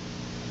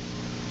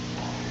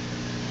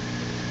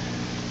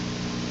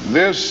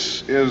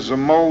 This is the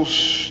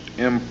most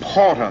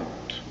important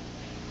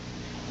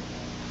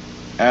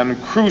and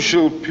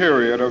crucial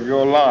period of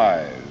your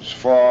lives,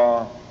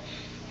 for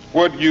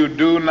what you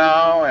do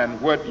now and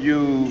what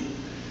you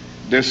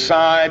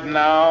decide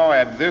now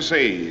at this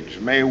age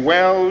may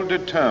well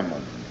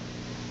determine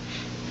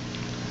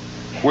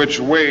which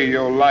way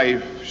your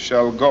life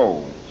shall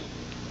go.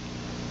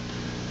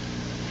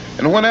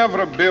 And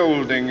whenever a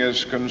building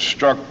is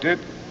constructed,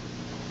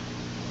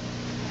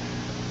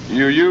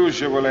 you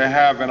usually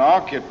have an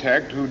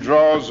architect who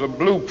draws a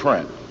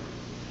blueprint.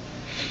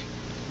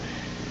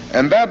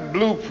 And that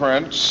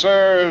blueprint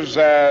serves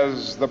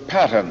as the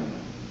pattern,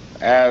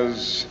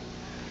 as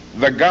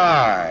the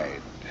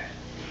guide,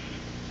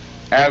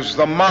 as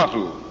the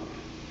model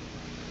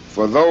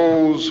for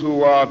those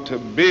who are to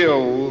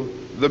build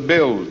the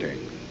building.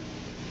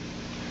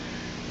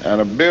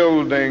 And a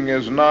building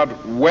is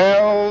not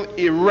well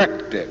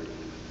erected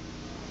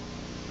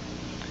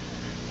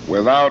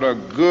without a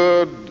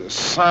good,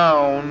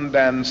 sound,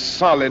 and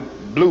solid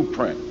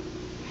blueprint.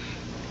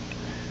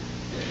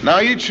 Now,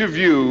 each of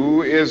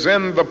you is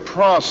in the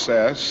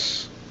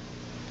process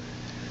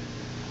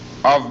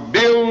of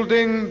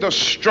building the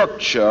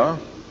structure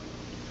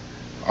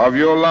of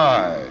your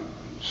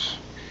lives.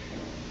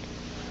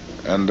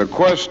 And the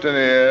question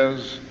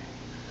is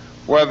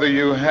whether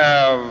you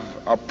have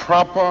a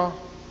proper,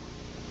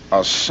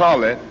 a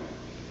solid,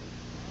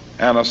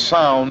 and a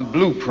sound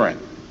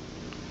blueprint.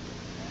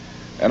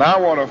 And I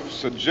want to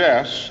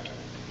suggest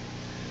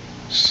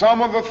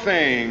some of the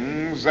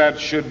things that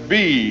should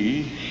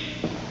be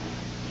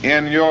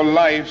in your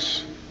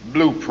life's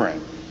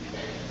blueprint.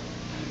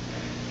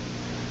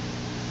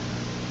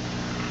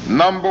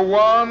 Number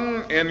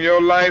one in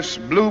your life's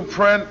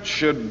blueprint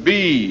should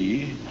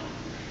be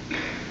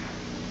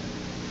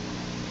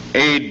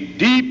a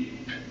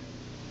deep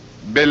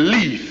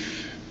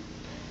belief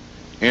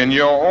in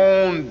your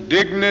own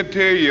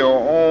dignity,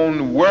 your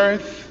own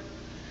worth,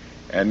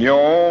 and your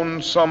own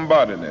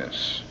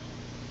somebodyness.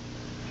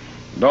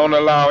 Don't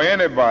allow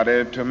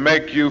anybody to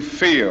make you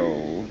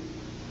feel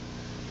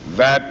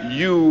that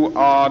you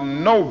are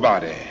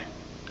nobody.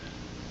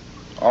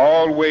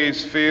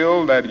 Always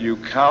feel that you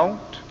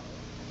count.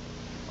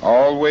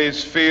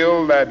 Always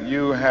feel that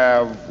you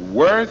have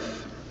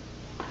worth.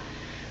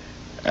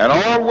 And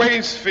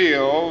always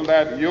feel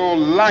that your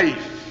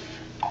life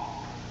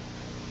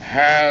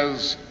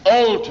has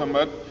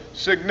ultimate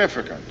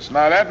significance.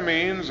 Now that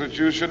means that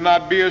you should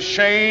not be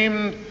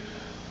ashamed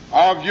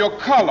of your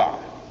color.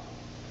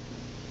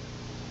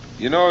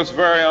 You know, it's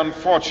very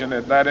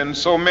unfortunate that in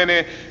so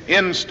many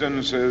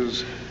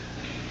instances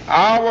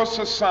our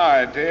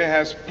society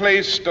has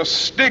placed a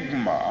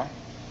stigma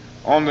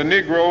on the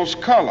Negro's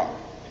color.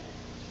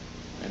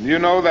 And you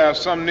know, there are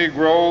some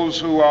Negroes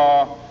who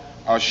are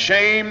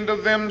ashamed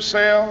of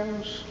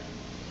themselves.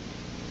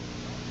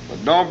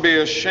 But don't be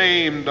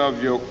ashamed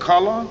of your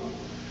color.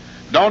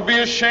 Don't be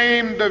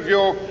ashamed of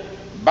your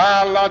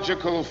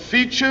biological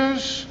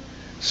features.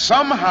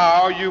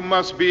 Somehow you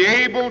must be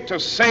able to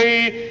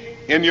say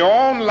in your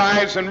own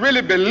lives and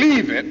really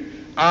believe it,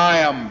 I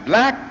am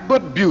black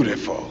but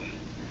beautiful.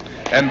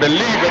 And believe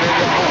it in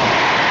your heart.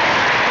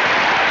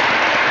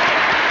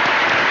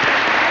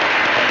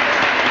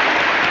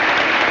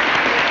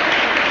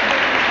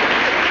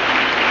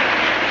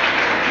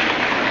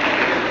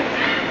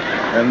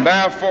 And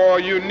therefore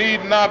you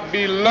need not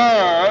be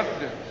lured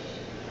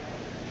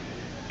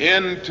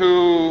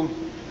into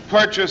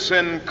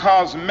purchasing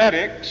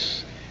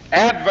cosmetics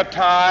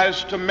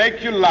advertised to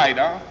make you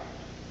lighter.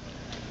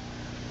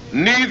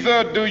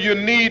 Neither do you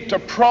need to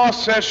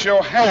process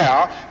your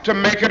hair to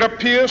make it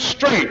appear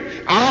straight.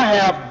 I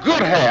have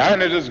good hair,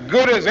 and it is as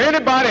good as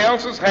anybody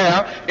else's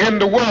hair in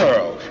the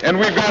world, and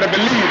we've got to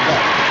believe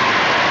that.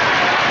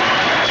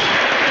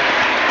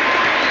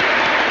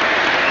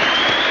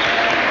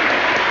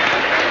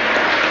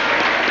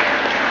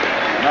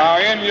 Now,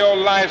 in your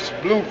life's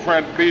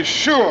blueprint, be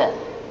sure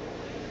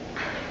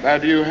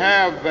that you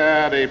have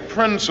that a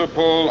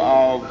principle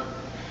of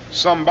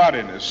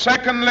somebodyness.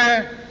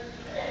 Secondly,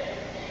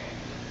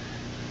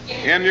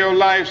 in your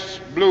life's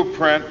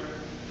blueprint,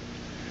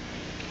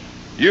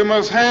 you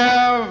must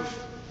have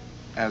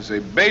as a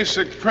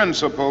basic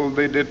principle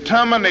the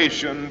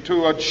determination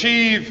to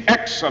achieve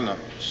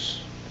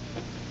excellence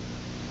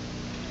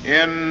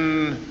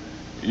in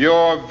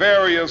your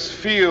various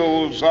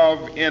fields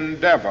of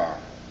endeavor.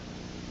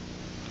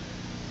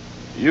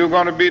 You're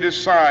going to be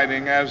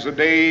deciding as the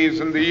days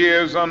and the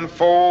years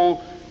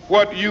unfold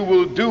what you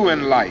will do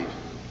in life,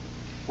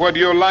 what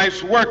your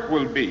life's work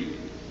will be.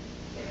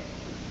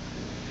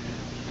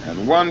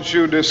 And once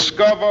you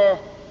discover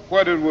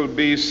what it will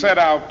be, set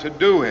out to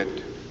do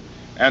it,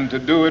 and to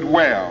do it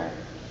well.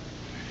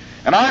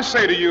 And I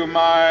say to you,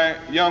 my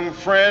young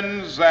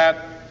friends, that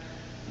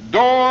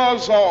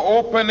doors are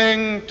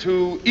opening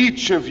to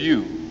each of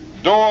you.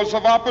 Doors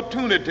of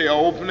opportunity are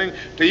opening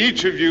to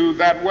each of you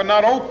that were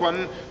not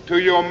open to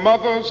your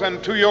mothers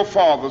and to your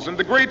fathers. And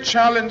the great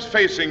challenge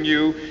facing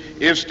you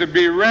is to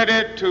be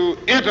ready to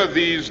enter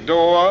these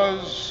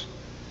doors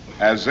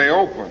as they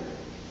open.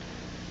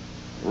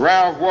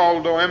 Ralph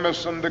Waldo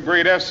Emerson, the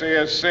great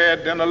essayist,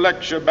 said in a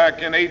lecture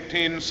back in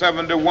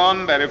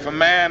 1871 that if a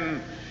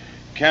man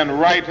can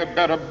write a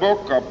better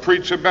book or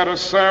preach a better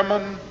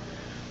sermon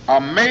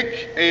or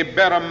make a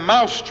better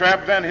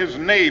mousetrap than his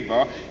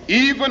neighbor,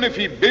 even if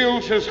he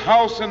builds his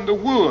house in the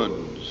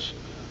woods,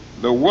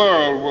 the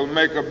world will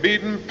make a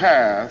beaten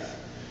path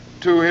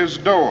to his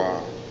door.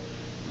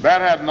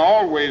 That hadn't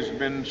always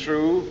been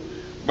true,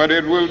 but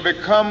it will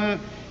become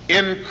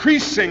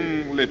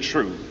increasingly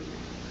true.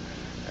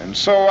 And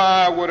so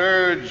I would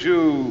urge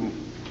you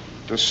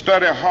to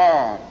study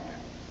hard,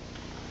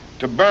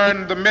 to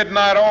burn the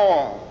midnight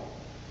oil.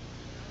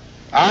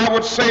 I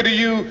would say to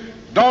you,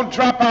 don't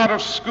drop out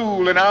of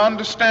school, and I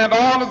understand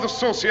all of the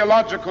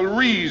sociological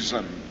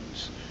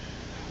reasons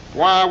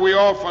why we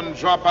often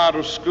drop out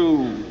of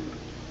school.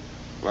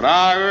 But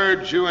I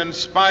urge you, in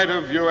spite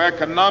of your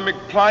economic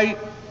plight,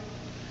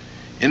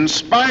 in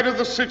spite of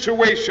the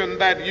situation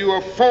that you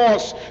are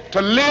forced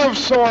to live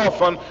so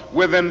often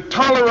with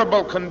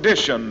intolerable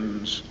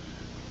conditions,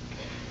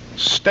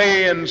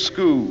 stay in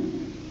school.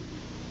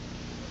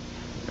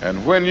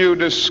 And when you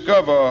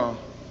discover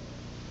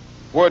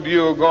what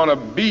you're going to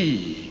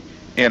be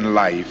in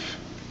life,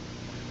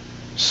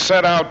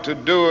 set out to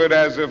do it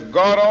as if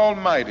God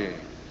Almighty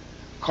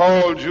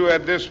called you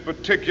at this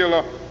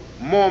particular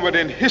moment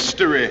in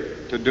history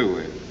to do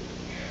it.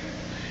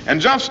 And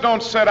just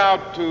don't set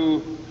out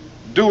to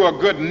do a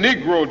good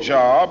Negro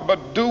job,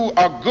 but do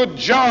a good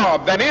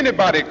job that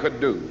anybody could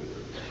do.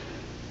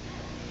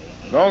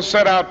 Don't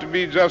set out to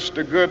be just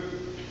a good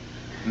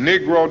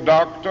Negro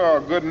doctor, or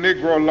a good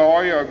Negro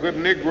lawyer, a good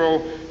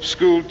Negro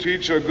school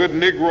teacher, a good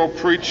Negro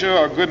preacher,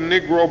 a good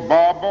Negro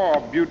barber,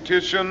 or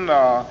beautician,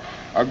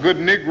 a good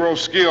Negro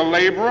skilled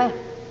laborer.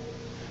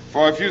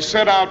 For if you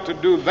set out to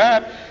do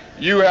that,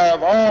 you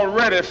have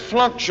already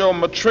flunked your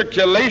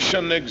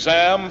matriculation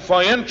exam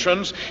for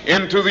entrance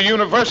into the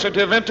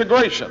University of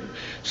Integration.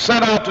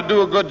 Set out to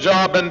do a good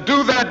job and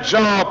do that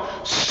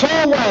job so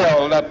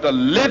well that the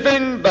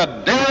living, the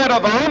dead, or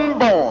the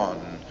unborn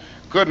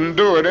couldn't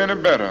do it any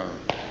better.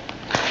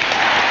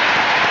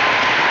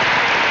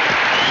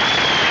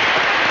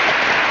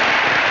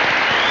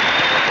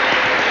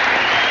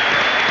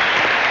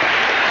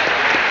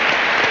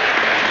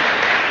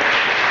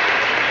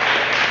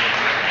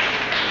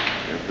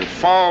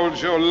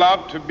 Falls your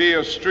lot to be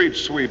a street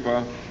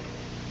sweeper.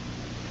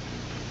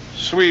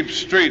 Sweep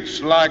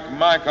streets like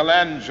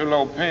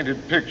Michelangelo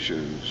painted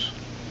pictures.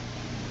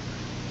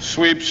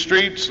 Sweep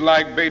streets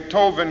like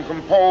Beethoven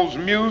composed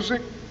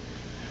music.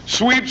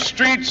 Sweep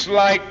streets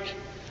like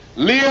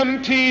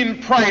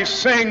Leontine Price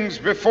sings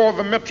before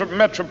the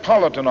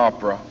Metropolitan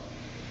Opera.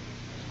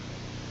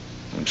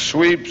 And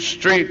sweep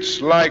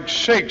streets like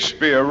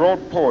Shakespeare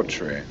wrote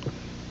poetry.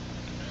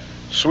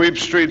 Sweep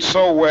streets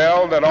so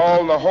well that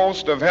all the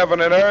host of heaven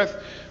and earth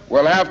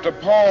will have to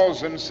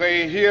pause and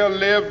say, here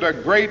lived a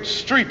great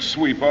street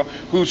sweeper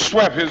who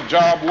swept his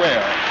job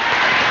well.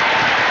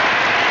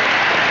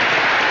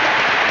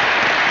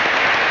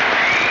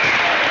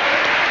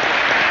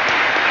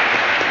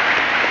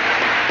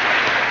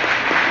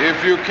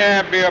 If you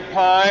can't be a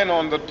pine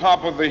on the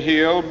top of the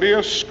hill, be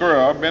a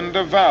scrub in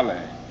the valley.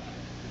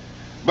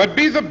 But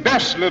be the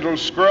best little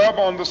scrub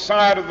on the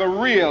side of the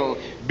rill.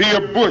 Be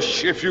a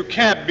bush if you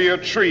can't be a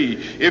tree.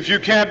 If you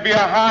can't be a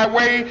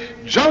highway,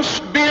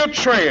 just be a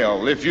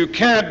trail. If you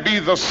can't be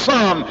the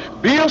sun,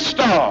 be a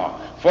star.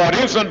 For it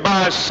isn't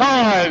by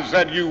size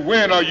that you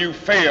win or you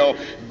fail.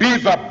 Be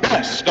the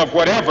best of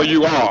whatever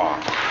you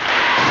are.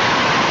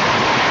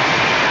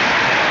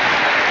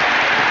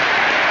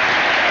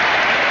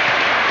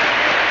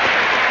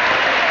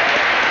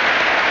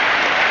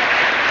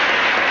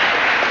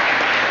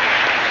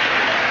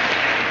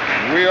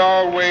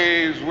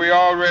 We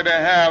already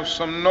have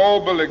some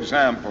noble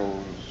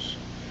examples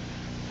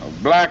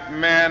of black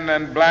men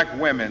and black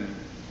women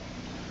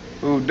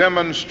who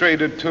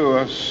demonstrated to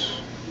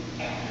us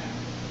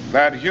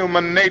that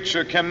human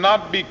nature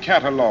cannot be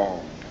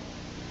cataloged.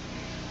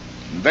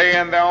 They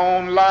in their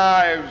own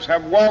lives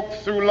have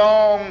walked through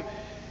long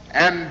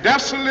and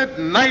desolate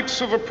nights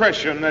of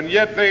oppression, and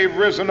yet they've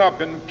risen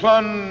up and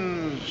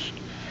plunged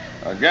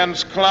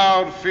against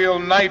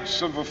cloud-filled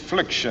nights of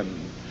affliction,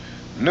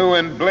 new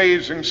and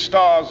blazing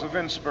stars of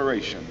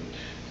inspiration.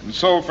 And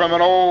so from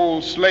an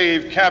old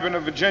slave cabin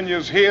of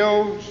Virginia's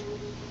hills,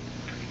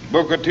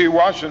 Booker T.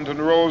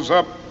 Washington rose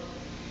up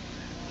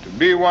to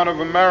be one of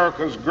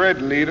America's great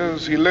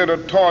leaders. He lit a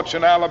torch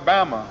in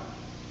Alabama,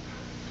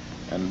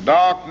 and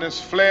darkness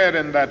fled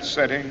in that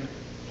setting.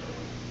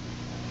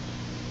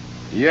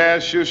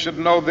 Yes, you should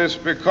know this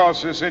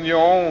because it's in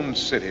your own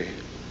city.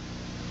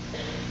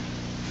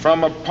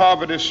 From a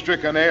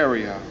poverty-stricken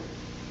area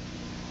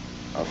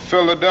of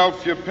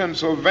Philadelphia,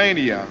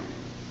 Pennsylvania,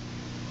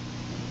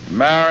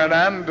 Marion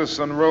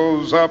Anderson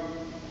rose up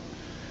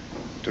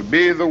to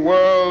be the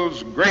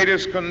world's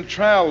greatest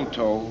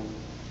contralto,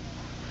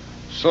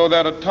 so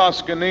that a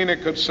Toscanini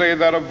could say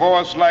that a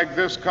voice like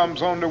this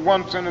comes only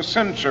once in a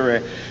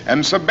century.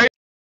 And so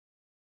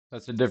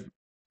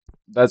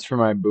That's for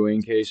my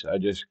booing case. I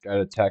just got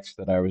a text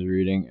that I was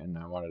reading and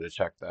I wanted to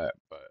check that,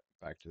 but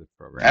back to the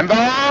program. And the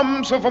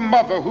arms of a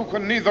mother who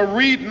could neither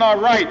read nor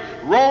write,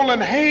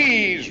 Roland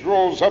Hayes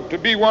rose up to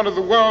be one of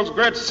the world's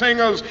great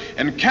singers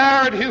and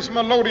carried his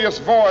melodious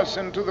voice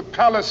into the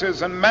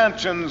palaces and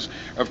mansions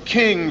of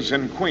kings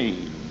and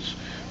queens.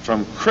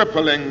 From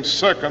crippling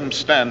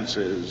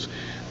circumstances,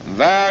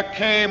 there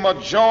came a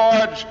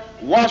George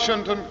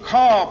Washington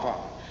Carver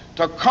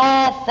to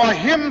carve for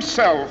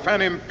himself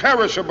an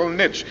imperishable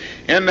niche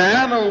in the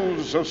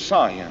annals of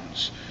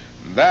science.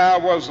 There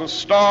was a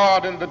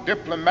star in the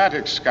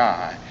diplomatic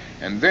sky,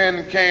 and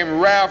then came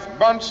Ralph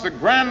Bunce, the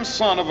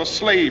grandson of a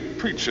slave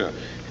preacher,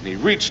 and he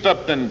reached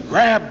up and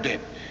grabbed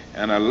it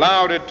and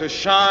allowed it to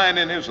shine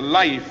in his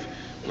life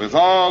with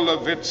all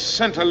of its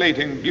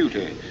scintillating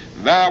beauty.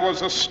 There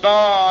was a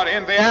star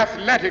in the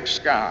athletic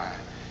sky.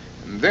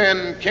 And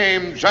then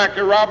came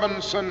Jackie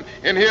Robinson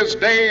in his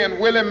day, and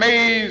Willie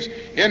Mays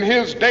in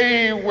his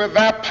day with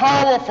their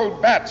powerful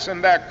bats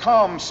and their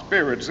calm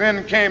spirits.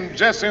 Then came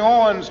Jesse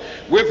Owens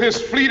with his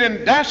fleet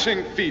and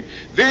dashing feet.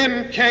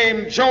 Then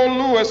came Joe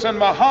Louis and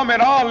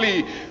Muhammad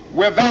Ali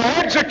with their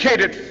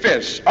educated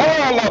fists.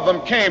 All of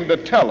them came to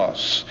tell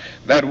us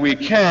that we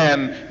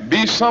can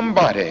be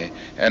somebody,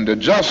 and to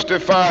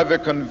justify the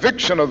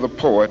conviction of the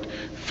poet,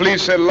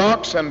 fleecy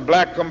locks and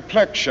black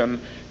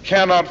complexion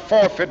cannot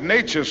forfeit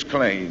nature's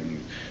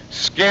claim.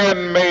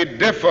 Skin may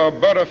differ,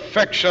 but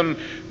affection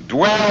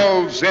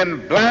dwells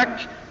in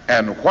black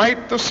and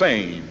white the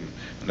same.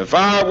 And if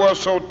I were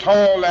so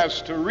tall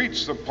as to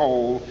reach the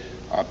pole,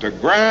 To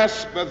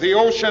grasp the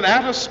ocean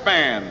at a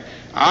span,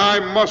 I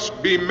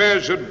must be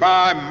measured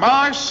by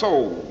my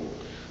soul.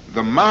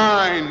 The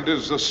mind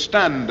is the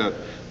standard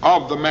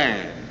of the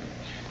man.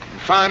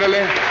 And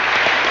finally,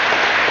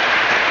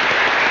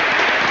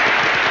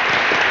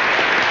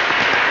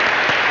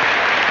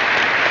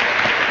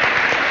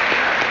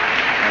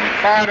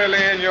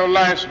 in your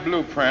life's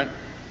blueprint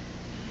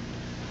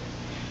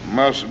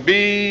must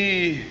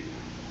be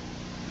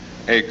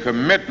a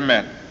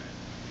commitment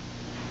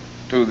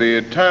to the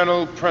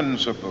eternal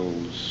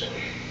principles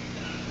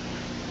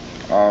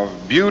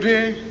of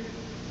beauty,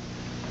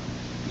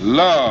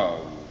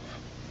 love,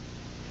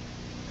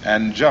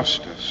 and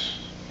justice.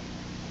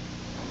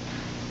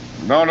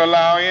 Don't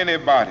allow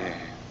anybody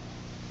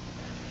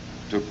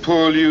to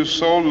pull you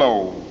so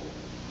low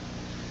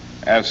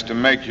as to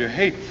make you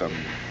hate them.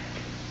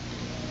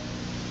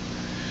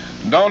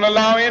 Don't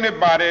allow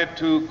anybody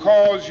to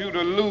cause you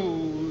to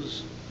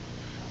lose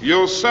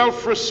your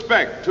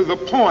self-respect to the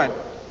point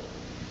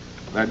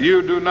that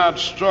you do not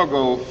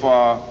struggle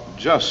for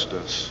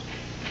justice.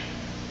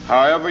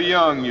 However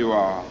young you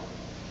are,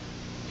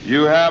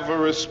 you have a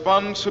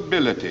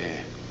responsibility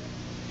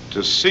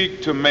to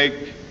seek to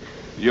make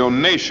your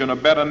nation a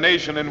better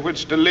nation in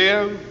which to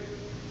live.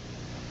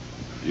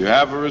 You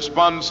have a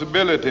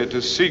responsibility to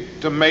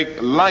seek to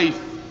make life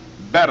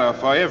better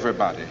for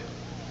everybody.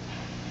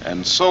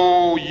 And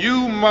so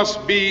you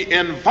must be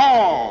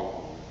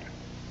involved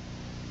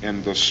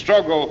in the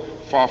struggle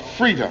for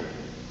freedom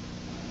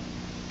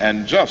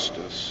and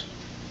justice.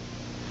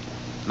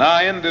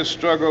 Now, in this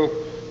struggle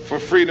for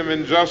freedom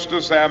and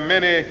justice, there are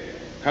many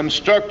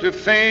constructive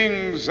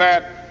things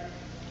that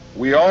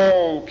we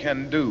all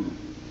can do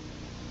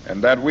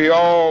and that we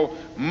all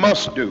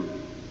must do.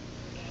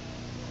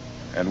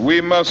 And we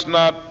must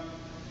not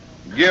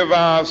give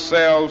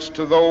ourselves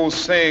to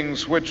those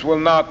things which will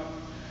not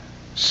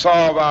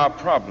solve our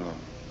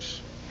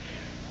problems.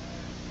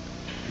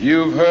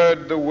 You've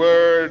heard the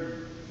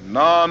word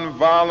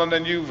nonviolent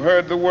and you've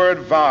heard the word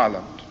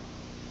violent.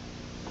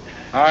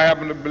 I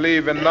happen to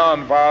believe in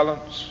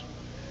nonviolence.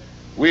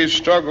 We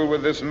struggle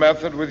with this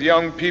method with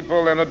young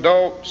people and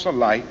adults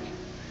alike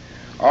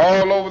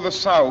all over the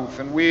South,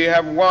 and we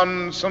have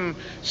won some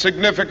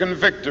significant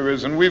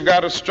victories, and we've got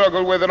to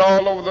struggle with it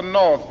all over the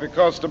North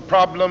because the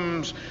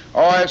problems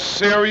are as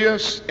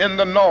serious in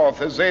the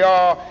North as they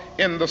are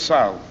in the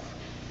South.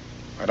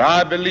 But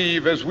I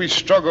believe as we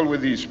struggle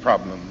with these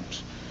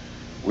problems,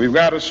 we've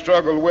got to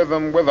struggle with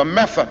them with a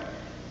method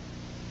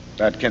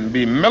that can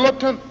be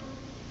militant,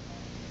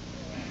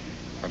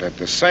 but at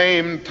the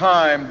same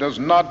time does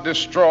not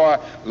destroy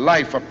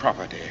life or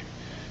property.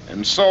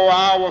 And so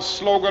our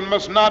slogan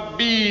must not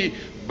be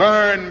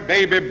burn,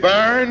 baby,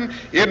 burn.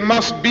 It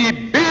must be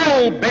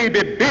build,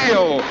 baby,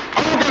 build.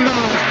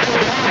 Organize, baby,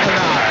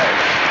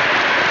 organize.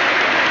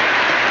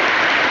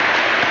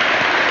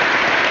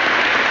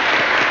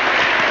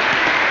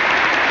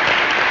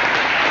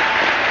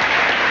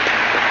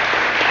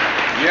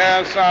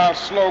 Yes, our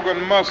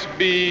slogan must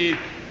be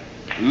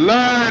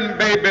learn,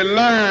 baby,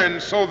 learn,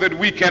 so that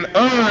we can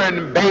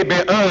earn,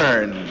 baby,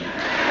 earn.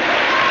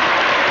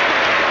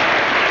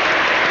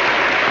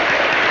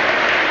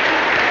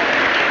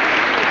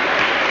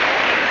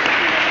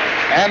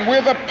 And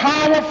with a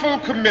powerful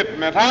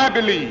commitment, I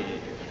believe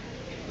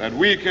that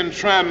we can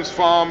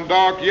transform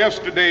dark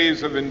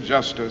yesterdays of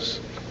injustice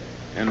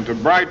into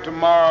bright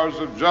tomorrows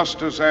of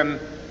justice and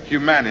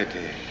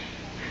humanity.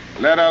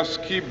 Let us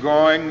keep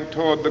going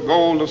toward the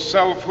goal of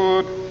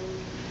selfhood,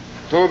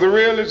 toward the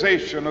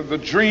realization of the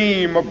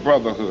dream of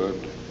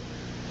brotherhood,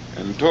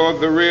 and toward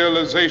the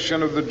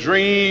realization of the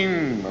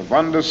dream of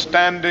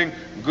understanding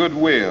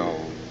goodwill.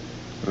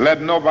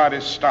 Let nobody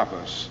stop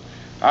us.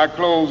 I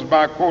close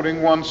by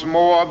quoting once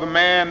more the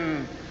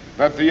man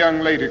that the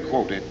young lady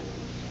quoted,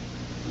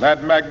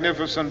 that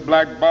magnificent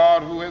black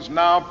bard who has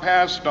now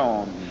passed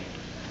on,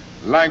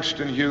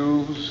 Langston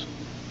Hughes.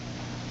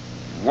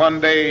 One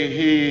day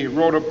he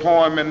wrote a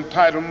poem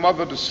entitled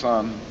Mother to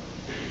Son.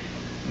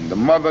 The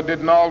mother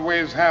didn't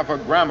always have her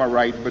grammar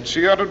right, but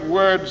she uttered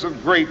words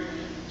of great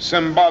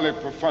symbolic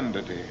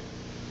profundity.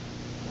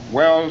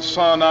 Well,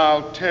 son,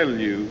 I'll tell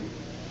you,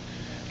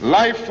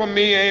 life for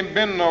me ain't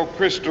been no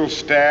crystal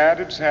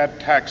stad. It's had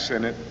tacks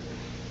in it,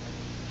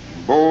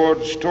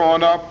 boards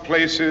torn up,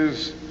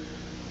 places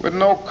with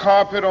no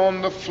carpet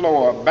on the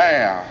floor,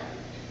 bare.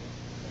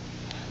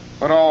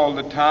 But all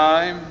the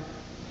time,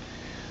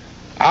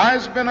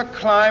 I's been a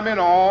climbing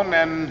on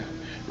and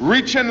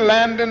reaching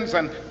landings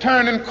and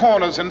turning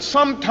corners and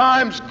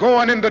sometimes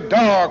going in the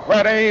dark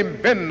where there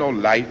ain't been no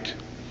light.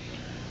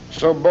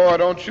 So, boy,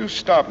 don't you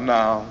stop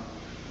now.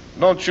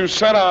 Don't you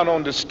sit down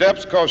on the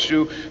steps 'cause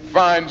you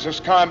finds this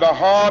kind of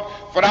hard.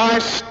 But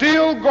I's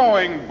still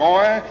going,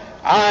 boy.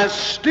 I's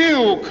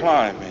still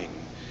climbing.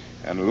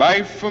 And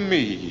life for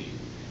me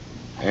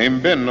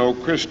ain't been no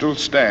crystal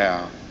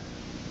stair.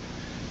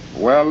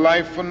 Well,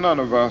 life for none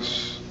of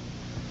us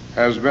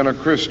has been a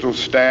crystal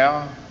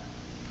stair,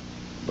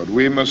 but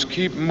we must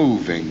keep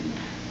moving.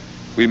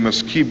 We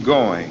must keep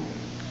going.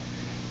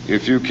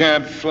 If you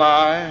can't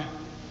fly,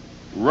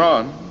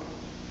 run.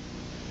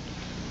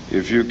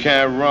 If you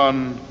can't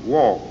run,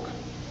 walk.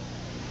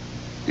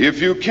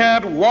 If you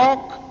can't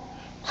walk,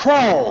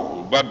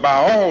 crawl, but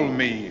by all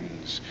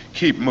means,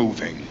 keep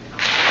moving.